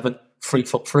 9'7",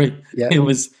 3'3". Yeah.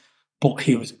 But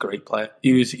he was a great player.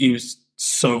 He was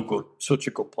so good, such a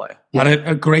good player. Yeah. And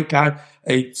a great guy.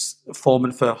 He's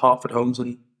foreman for Hartford Homes,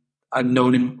 and I've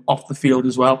known him off the field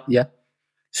as well. Yeah.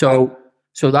 So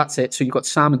that's it. So you've got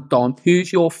Sam and Don.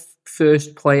 Who's your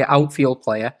first outfield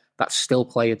player that's still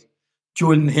playing?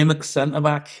 Joining him at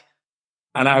centre-back,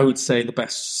 and I would say the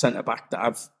best centre-back that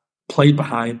I've played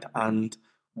behind and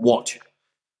watched,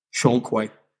 Sean Quay.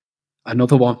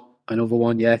 Another one. Another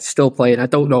one, yeah, still playing. I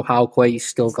don't know how Quay's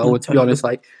still going, to be honest.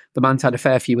 Like, the man's had a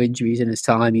fair few injuries in his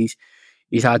time. He's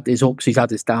had his ups, he's had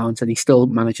his downs, and he still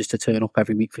manages to turn up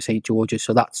every week for St. George's.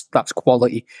 So that's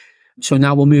quality. So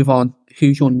now we'll move on.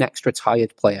 Who's your next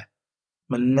retired player?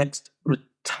 My next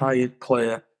retired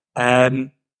player.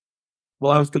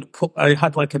 Well, I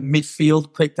had like a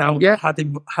midfield picked out. Yeah. Had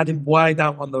him wide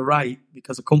out on the right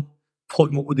because I couldn't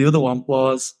put him up with the other one.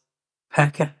 Was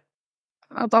Pekka.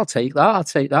 I'll take that. I'll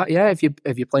take that. Yeah, if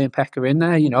you're playing Pekka in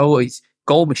there, he's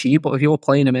goal machine. But if you're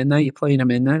playing him in there, you're playing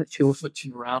him in there. It's yours. Switch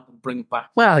him around and bring him back.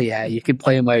 Well, yeah, you can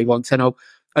play him where he wants. I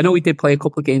know he did play a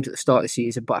couple of games at the start of the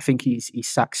season, but I think he's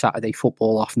sacked Saturday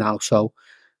football off now, so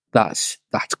that's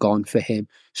gone for him.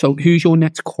 So who's your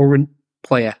next current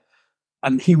player?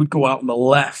 And he would go out on the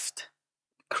left.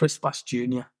 Chris Bass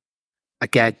Jr.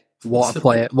 Again, what a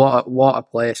player! What a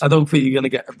player! I don't think you're going to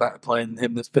get a better player than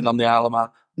him that's been on the Isle of Man.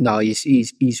 No, he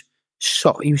was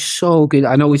so good.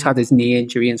 I know he's had his knee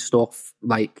injury and stuff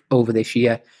like over this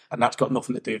year, and that's got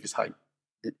nothing to do with his height.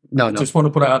 No. Just want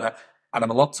to put it out there, and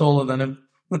I'm a lot taller than him.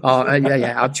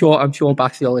 Yeah. I'm sure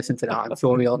Baxter will listen to that. I'm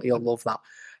sure he'll love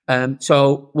that.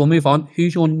 So we'll move on.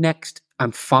 Who's your next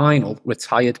and final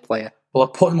retired player? Well,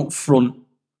 I put him up front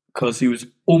because he was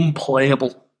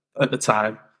unplayable at the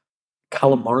time.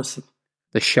 Callum Morrison.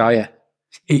 The Shire.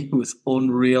 He was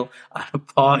unreal and a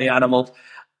party animal,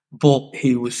 but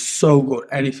he was so good.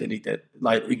 Anything he did,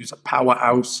 like he was a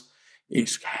powerhouse.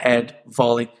 His head,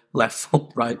 volley, left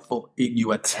foot, right foot. He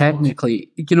knew it.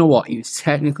 Technically, you know what? He was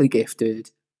technically gifted,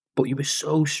 but he was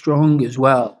so strong as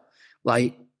well.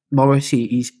 Like Morrissey,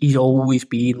 he's always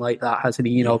been like that, hasn't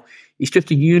he? He's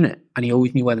just a unit, and he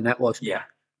always knew where the net was. Yeah.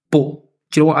 But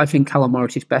do you know what I think Callum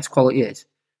Morrissey's best quality is?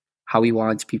 How he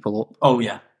winds people up. Oh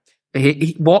yeah.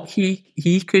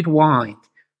 He could wind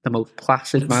the most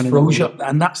placid man in the world.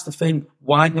 And that's the thing.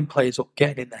 Winding players up,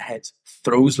 getting in their heads,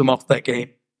 throws them off their game.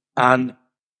 And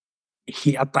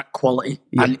he had that quality.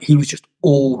 Yeah. And he was just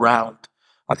all round.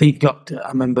 I think I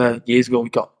remember years ago,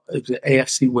 it was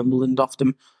AFC Wimbledon offered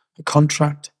him a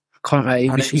contract.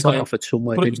 He got offered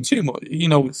somewhere. But it was too much.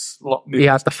 It's a lot. He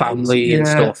has the family and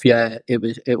stuff. Yeah, it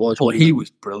was. But he was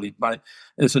brilliant, man.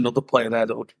 There's another player there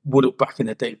that would have back in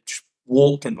the day just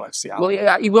walked in like Seattle. Well,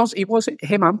 yeah, he was.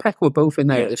 Him and Pekka were both in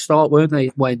there at the start, weren't they?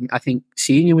 When I think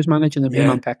Senior was managing them, him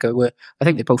and Pekka were. I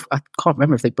think they both. I can't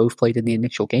remember if they both played in the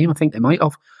initial game. I think they might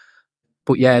have.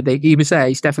 But yeah, he was there.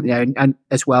 He's definitely there, and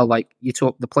as well, like you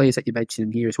talk the players that you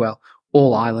mentioned here as well.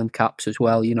 All Ireland caps as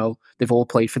well. They've all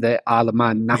played for the Isle of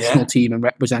Man national team and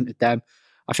represented them.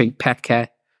 I think Pekka.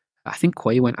 I think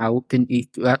Quay went out, didn't he?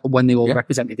 When they all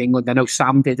represented England. I know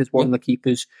Sam did as one of the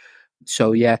keepers.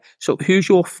 So yeah. So who's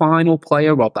your final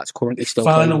player, Rob? That's currently still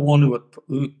final playing? One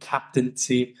who captained the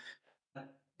team.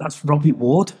 That's Robbie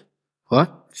Ward.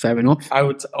 What? Fair enough. I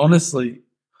would honestly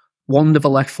wand of a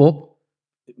left foot,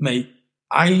 mate.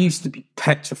 I used to be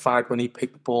petrified when he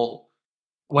picked the ball.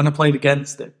 When I played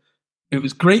against him, it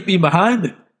was great being behind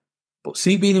him, but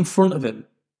see being in front of him,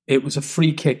 it was a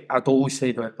free kick. I'd always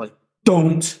say to him, like,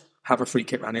 don't have a free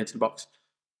kick round here to the box.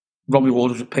 Robbie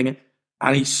Ward was pinging.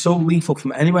 And he's so lethal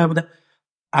from anywhere with it.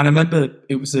 And I remember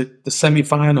it was the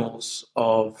semi-finals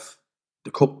of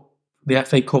the cup, the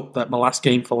FA Cup, that my last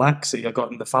game for Laxey, I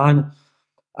got in the final.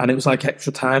 And it was like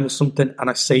extra time or something. And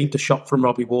I saved a shot from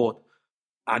Robbie Ward.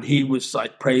 And he was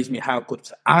like, praised me how good.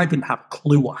 I didn't have a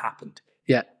clue what happened.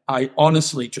 Yeah. I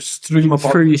honestly just threw my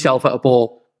ball. Threw yourself at a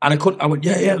ball. And I went,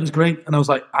 yeah, it was great. And I was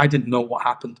like, I didn't know what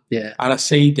happened. Yeah. And I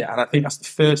saved it. And I think that's the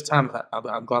first time that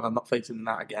I'm glad I'm not facing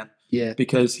that again. Yeah.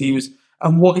 Because he was...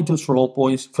 And what he does for all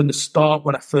boys, from the start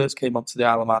when I first came onto the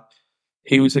Isle of Man,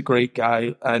 he was a great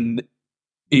guy and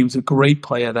he was a great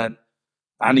player then.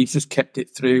 And he's just kept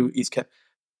it through.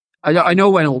 I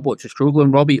know when all boys are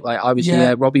struggling, Robbie, like I was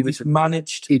there, Robbie was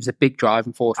managed. He was a big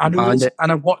driving force behind it.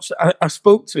 And I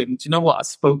spoke to him. Do you know what? I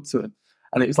spoke to him.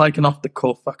 And it was like an off the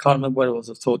cuff. I can't remember where it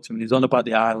was I talked to him. He was on about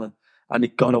the island and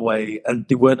he'd gone away and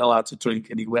they weren't allowed to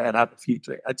drink and he went and had a few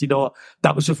drinks. And do you know what?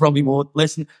 That was just Robbie Ward.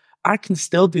 Listen, I can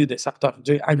still do this after having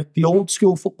to do it. I'm the old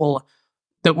school footballer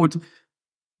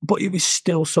but he was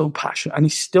still so passionate, and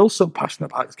he's still so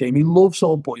passionate about his game. He loves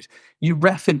all boys. You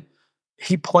ref him,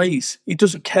 he plays. He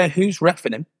doesn't care who's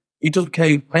reffing him. He doesn't care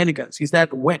who he's playing against. He's there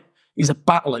to win. He's a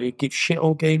battler. He gives shit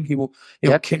all game. He'll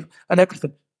kick and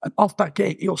everything. And off that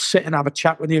game, he'll sit and have a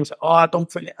chat with you. He'll say, I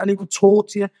don't think it. And he will talk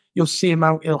to you. You'll see him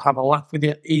out. He'll have a laugh with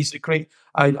you. He's a great.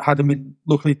 I had him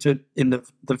luckily in the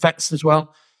vets as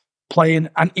well. Playing,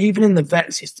 and even in the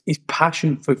vets, his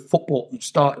passion for football from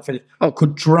start to finish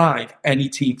could drive any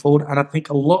team forward. And I think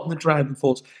a lot of the driving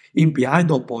force, even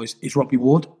behind old boys, is Robbie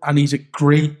Ward. And he's a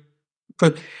great,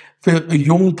 for a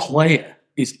young player,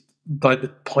 like the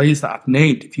players that I've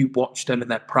named, if you watch them in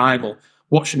their prime or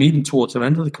watch them even towards the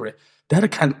end of the career, they're the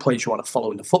kind of players you want to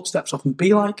follow in the footsteps of and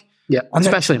be like. Yeah, and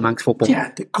especially in Manx football.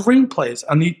 Yeah, they're great players,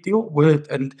 and they all work.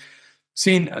 And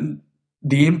seeing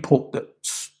the input that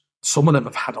some of them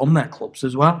have had on their clubs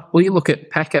as well. Well, you look at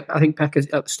Pekka. I think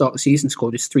Pekka at the start of the season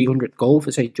scored his 300th goal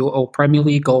for St. George, or Premier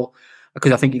League goal,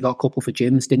 because I think he got a couple for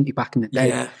Jim's, didn't he, back in the day?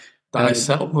 Yeah, that is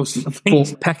set up most of the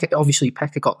things. But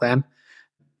Pekka got them.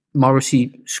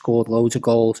 Morrissey scored loads of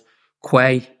goals.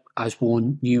 Quay has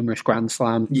won numerous Grand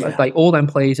Slams. Yeah. Like all them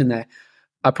players in there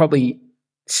are probably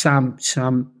Sam,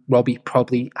 Robbie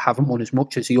probably haven't won as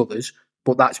much as the others,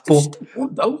 but that's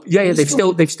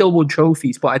they've still won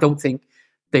trophies, but I don't think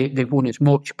they've won as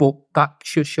much. But that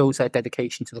just shows their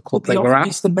dedication to the club they were at.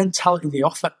 It's the mentality they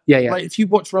offer. Yeah. Like if you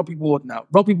watch Robbie Ward now,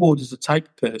 Robbie Ward is the type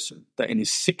of person that in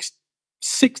his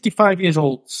 65 years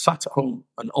old, sat at home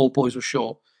and all boys were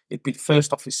short, it'd be the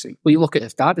first off his seat. Well, you look at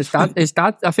his dad.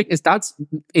 I think his dad's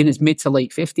in his mid to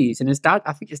late 50s, and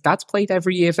I think his dad's played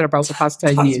every year for about the past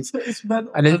 10 years.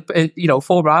 And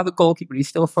former other goalkeeper, he's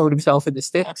still throwing himself in the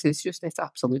sticks. It's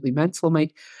absolutely mental,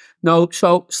 mate. No,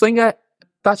 so Slinger,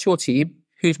 that's your team.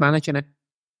 Who's managing it?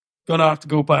 Gonna have to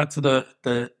go back to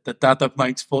the dad of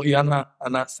Mike's Footy, and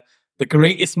that's the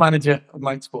greatest manager of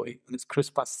Mike's Footy, and it's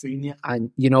Chris Bass Senior. And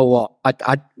you know what?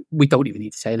 We don't even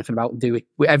need to say anything about him, do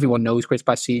we? Everyone knows Chris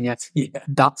Bass Senior. Yeah.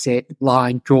 That's it.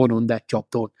 Line drawn under, job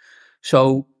done.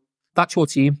 So that's your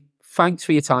team. Thanks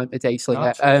for your time today,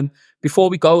 Slinger. Before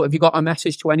we go, have you got a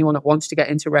message to anyone that wants to get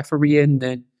into refereeing?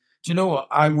 Then do you know what?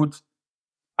 I would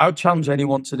challenge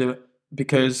anyone to do it,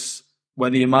 because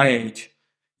whether you're my age,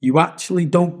 you actually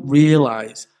don't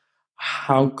realise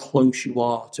how close you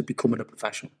are to becoming a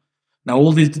professional.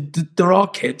 Now, there are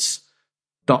kids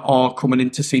that are coming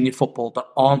into senior football that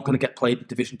aren't going to get played in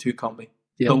Division 2 combi,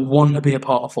 that want to be a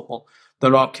part of football.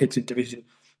 There are kids in Division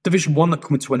 1 that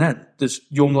coming to an end. There's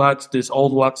young lads, there's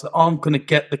older lads that aren't going to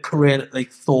get the career that they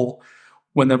thought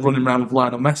when they're running around with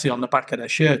Lionel Messi on the back of their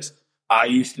shirts. I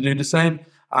used to do the same.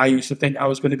 I used to think I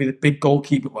was going to be the big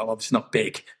goalkeeper. Well, obviously not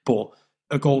big, but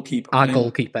a goalkeeper.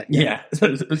 Goalkeeper. Yeah.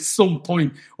 At some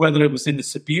point, whether it was in the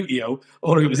Subutio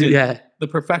or it was in the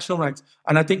professional ranks.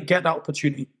 And I didn't get that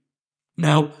opportunity.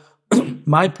 Now,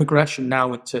 my progression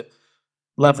now into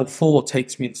level 4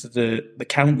 takes me into the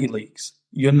county leagues.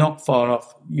 You're not far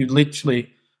off. You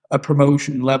literally a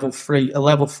promotion level 3, a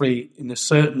level 3 in a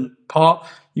certain part.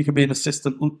 You can be an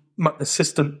assistant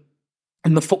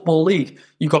in the football league.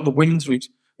 You've got the women's route.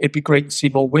 It'd be great to see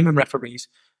more women referees.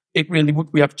 It really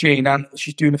would. We have Jane Ann.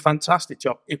 She's doing a fantastic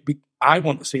job. I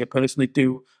want to see her personally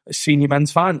do a senior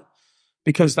men's final,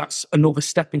 because that's another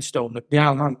stepping stone at the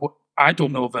Isle of Man. I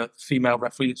don't know of a female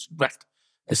referee that's refed.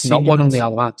 There's not one on the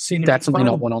Isle of Man. Definitely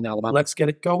not one on the Isle of Man. Let's get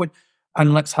it going,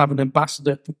 and let's have an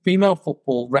ambassador for female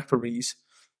football referees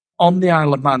on the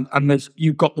Isle of Man. And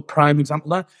you've got the prime example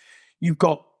there. You've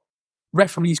got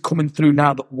referees coming through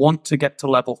now that want to get to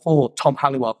level 4. Tom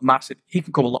Halliwell, massive. He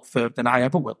could go a lot further than I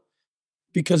ever will,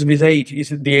 because of his age.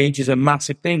 The age is a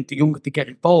massive thing. The younger they get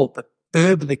involved, the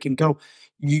further they can go.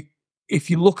 If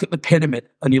you look at the pyramid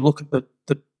and you look at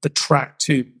the track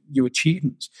to your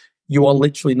achievements, you are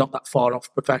literally not that far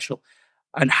off professional.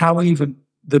 And how even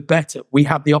the better, we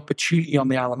have the opportunity on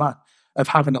the Isle of Man of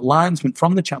having a linesman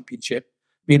from the Championship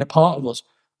being a part of us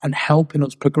and helping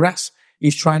us progress.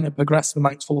 He's trying to progress the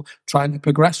Manx Football, trying to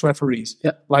progress referees.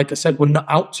 Yeah. Like I said, we're not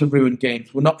out to ruin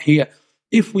games. We're not here.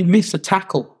 If we miss a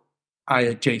tackle,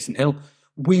 Jason Hill,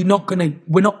 we're not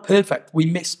perfect. We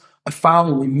miss a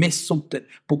foul, we miss something,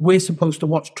 but we're supposed to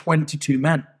watch 22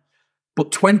 men.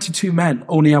 But 22 men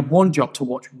only have one job, to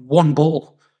watch one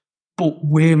ball. But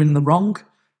we're in the wrong.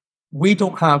 We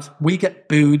get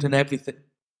booed and everything.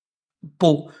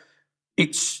 But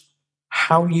it's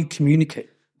how you communicate.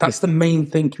 That's the main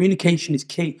thing. Communication is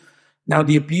key. Now,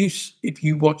 the abuse, if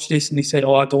you watch this and they say,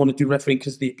 I don't want to do refereeing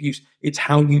because of the abuse, it's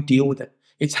how you deal with it.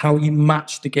 It's how you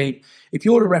match the game. If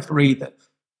you're a referee that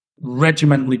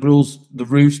regimentally rules the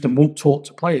roost and won't talk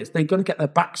to players, they're going to get their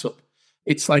backs up.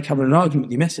 It's like having an argument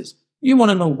with your missus. You want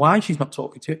to know why she's not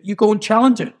talking to you, you go and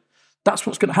challenge her. That's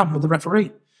what's going to happen with the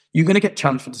referee. You're going to get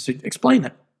challenged for the decision. Explain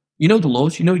it. You know the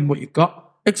laws. You know what you've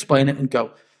got. Explain it and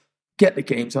go. Get the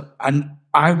games on. And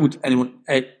I would,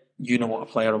 you know what a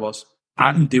player I was.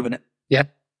 I'm doing it. Yeah.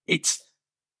 It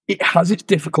has its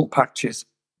difficult patches,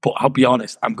 but I'll be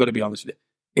honest. I'm going to be honest with you.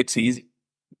 It's easy.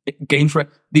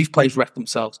 These players ref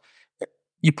themselves.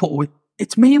 You put away.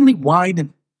 It's mainly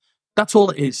widening. That's all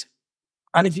it is.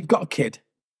 And if you've got a kid,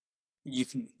 you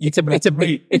can. It's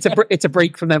a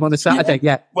break from them on a Saturday.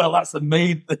 Yeah. Well, that's the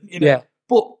main thing. Yeah.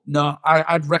 But no,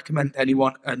 I'd recommend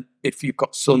anyone, and if you've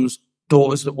got sons,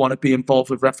 daughters that want to be involved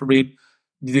with refereeing,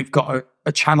 they've got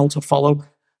a channel to follow.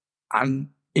 And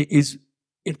it is,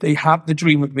 if they have the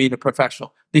dream of being a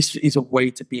professional, this is a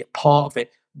way to be a part of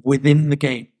it within the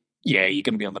game. Yeah, you're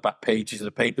going to be on the back pages of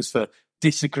the papers for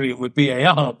disagreeing with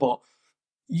VAR, but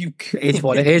it's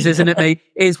what it is, isn't it, mate?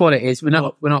 It is what it is. We're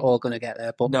not all going to get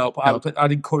there, but no. But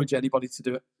I'd encourage anybody to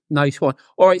do it. Nice one.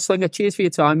 All right, Slinger. Cheers for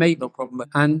your time, mate. No problem, mate.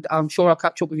 And I'm sure I'll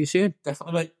catch up with you soon.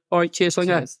 Definitely, mate. All right, cheers,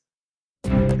 Slinger.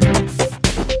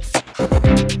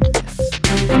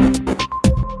 Cheers.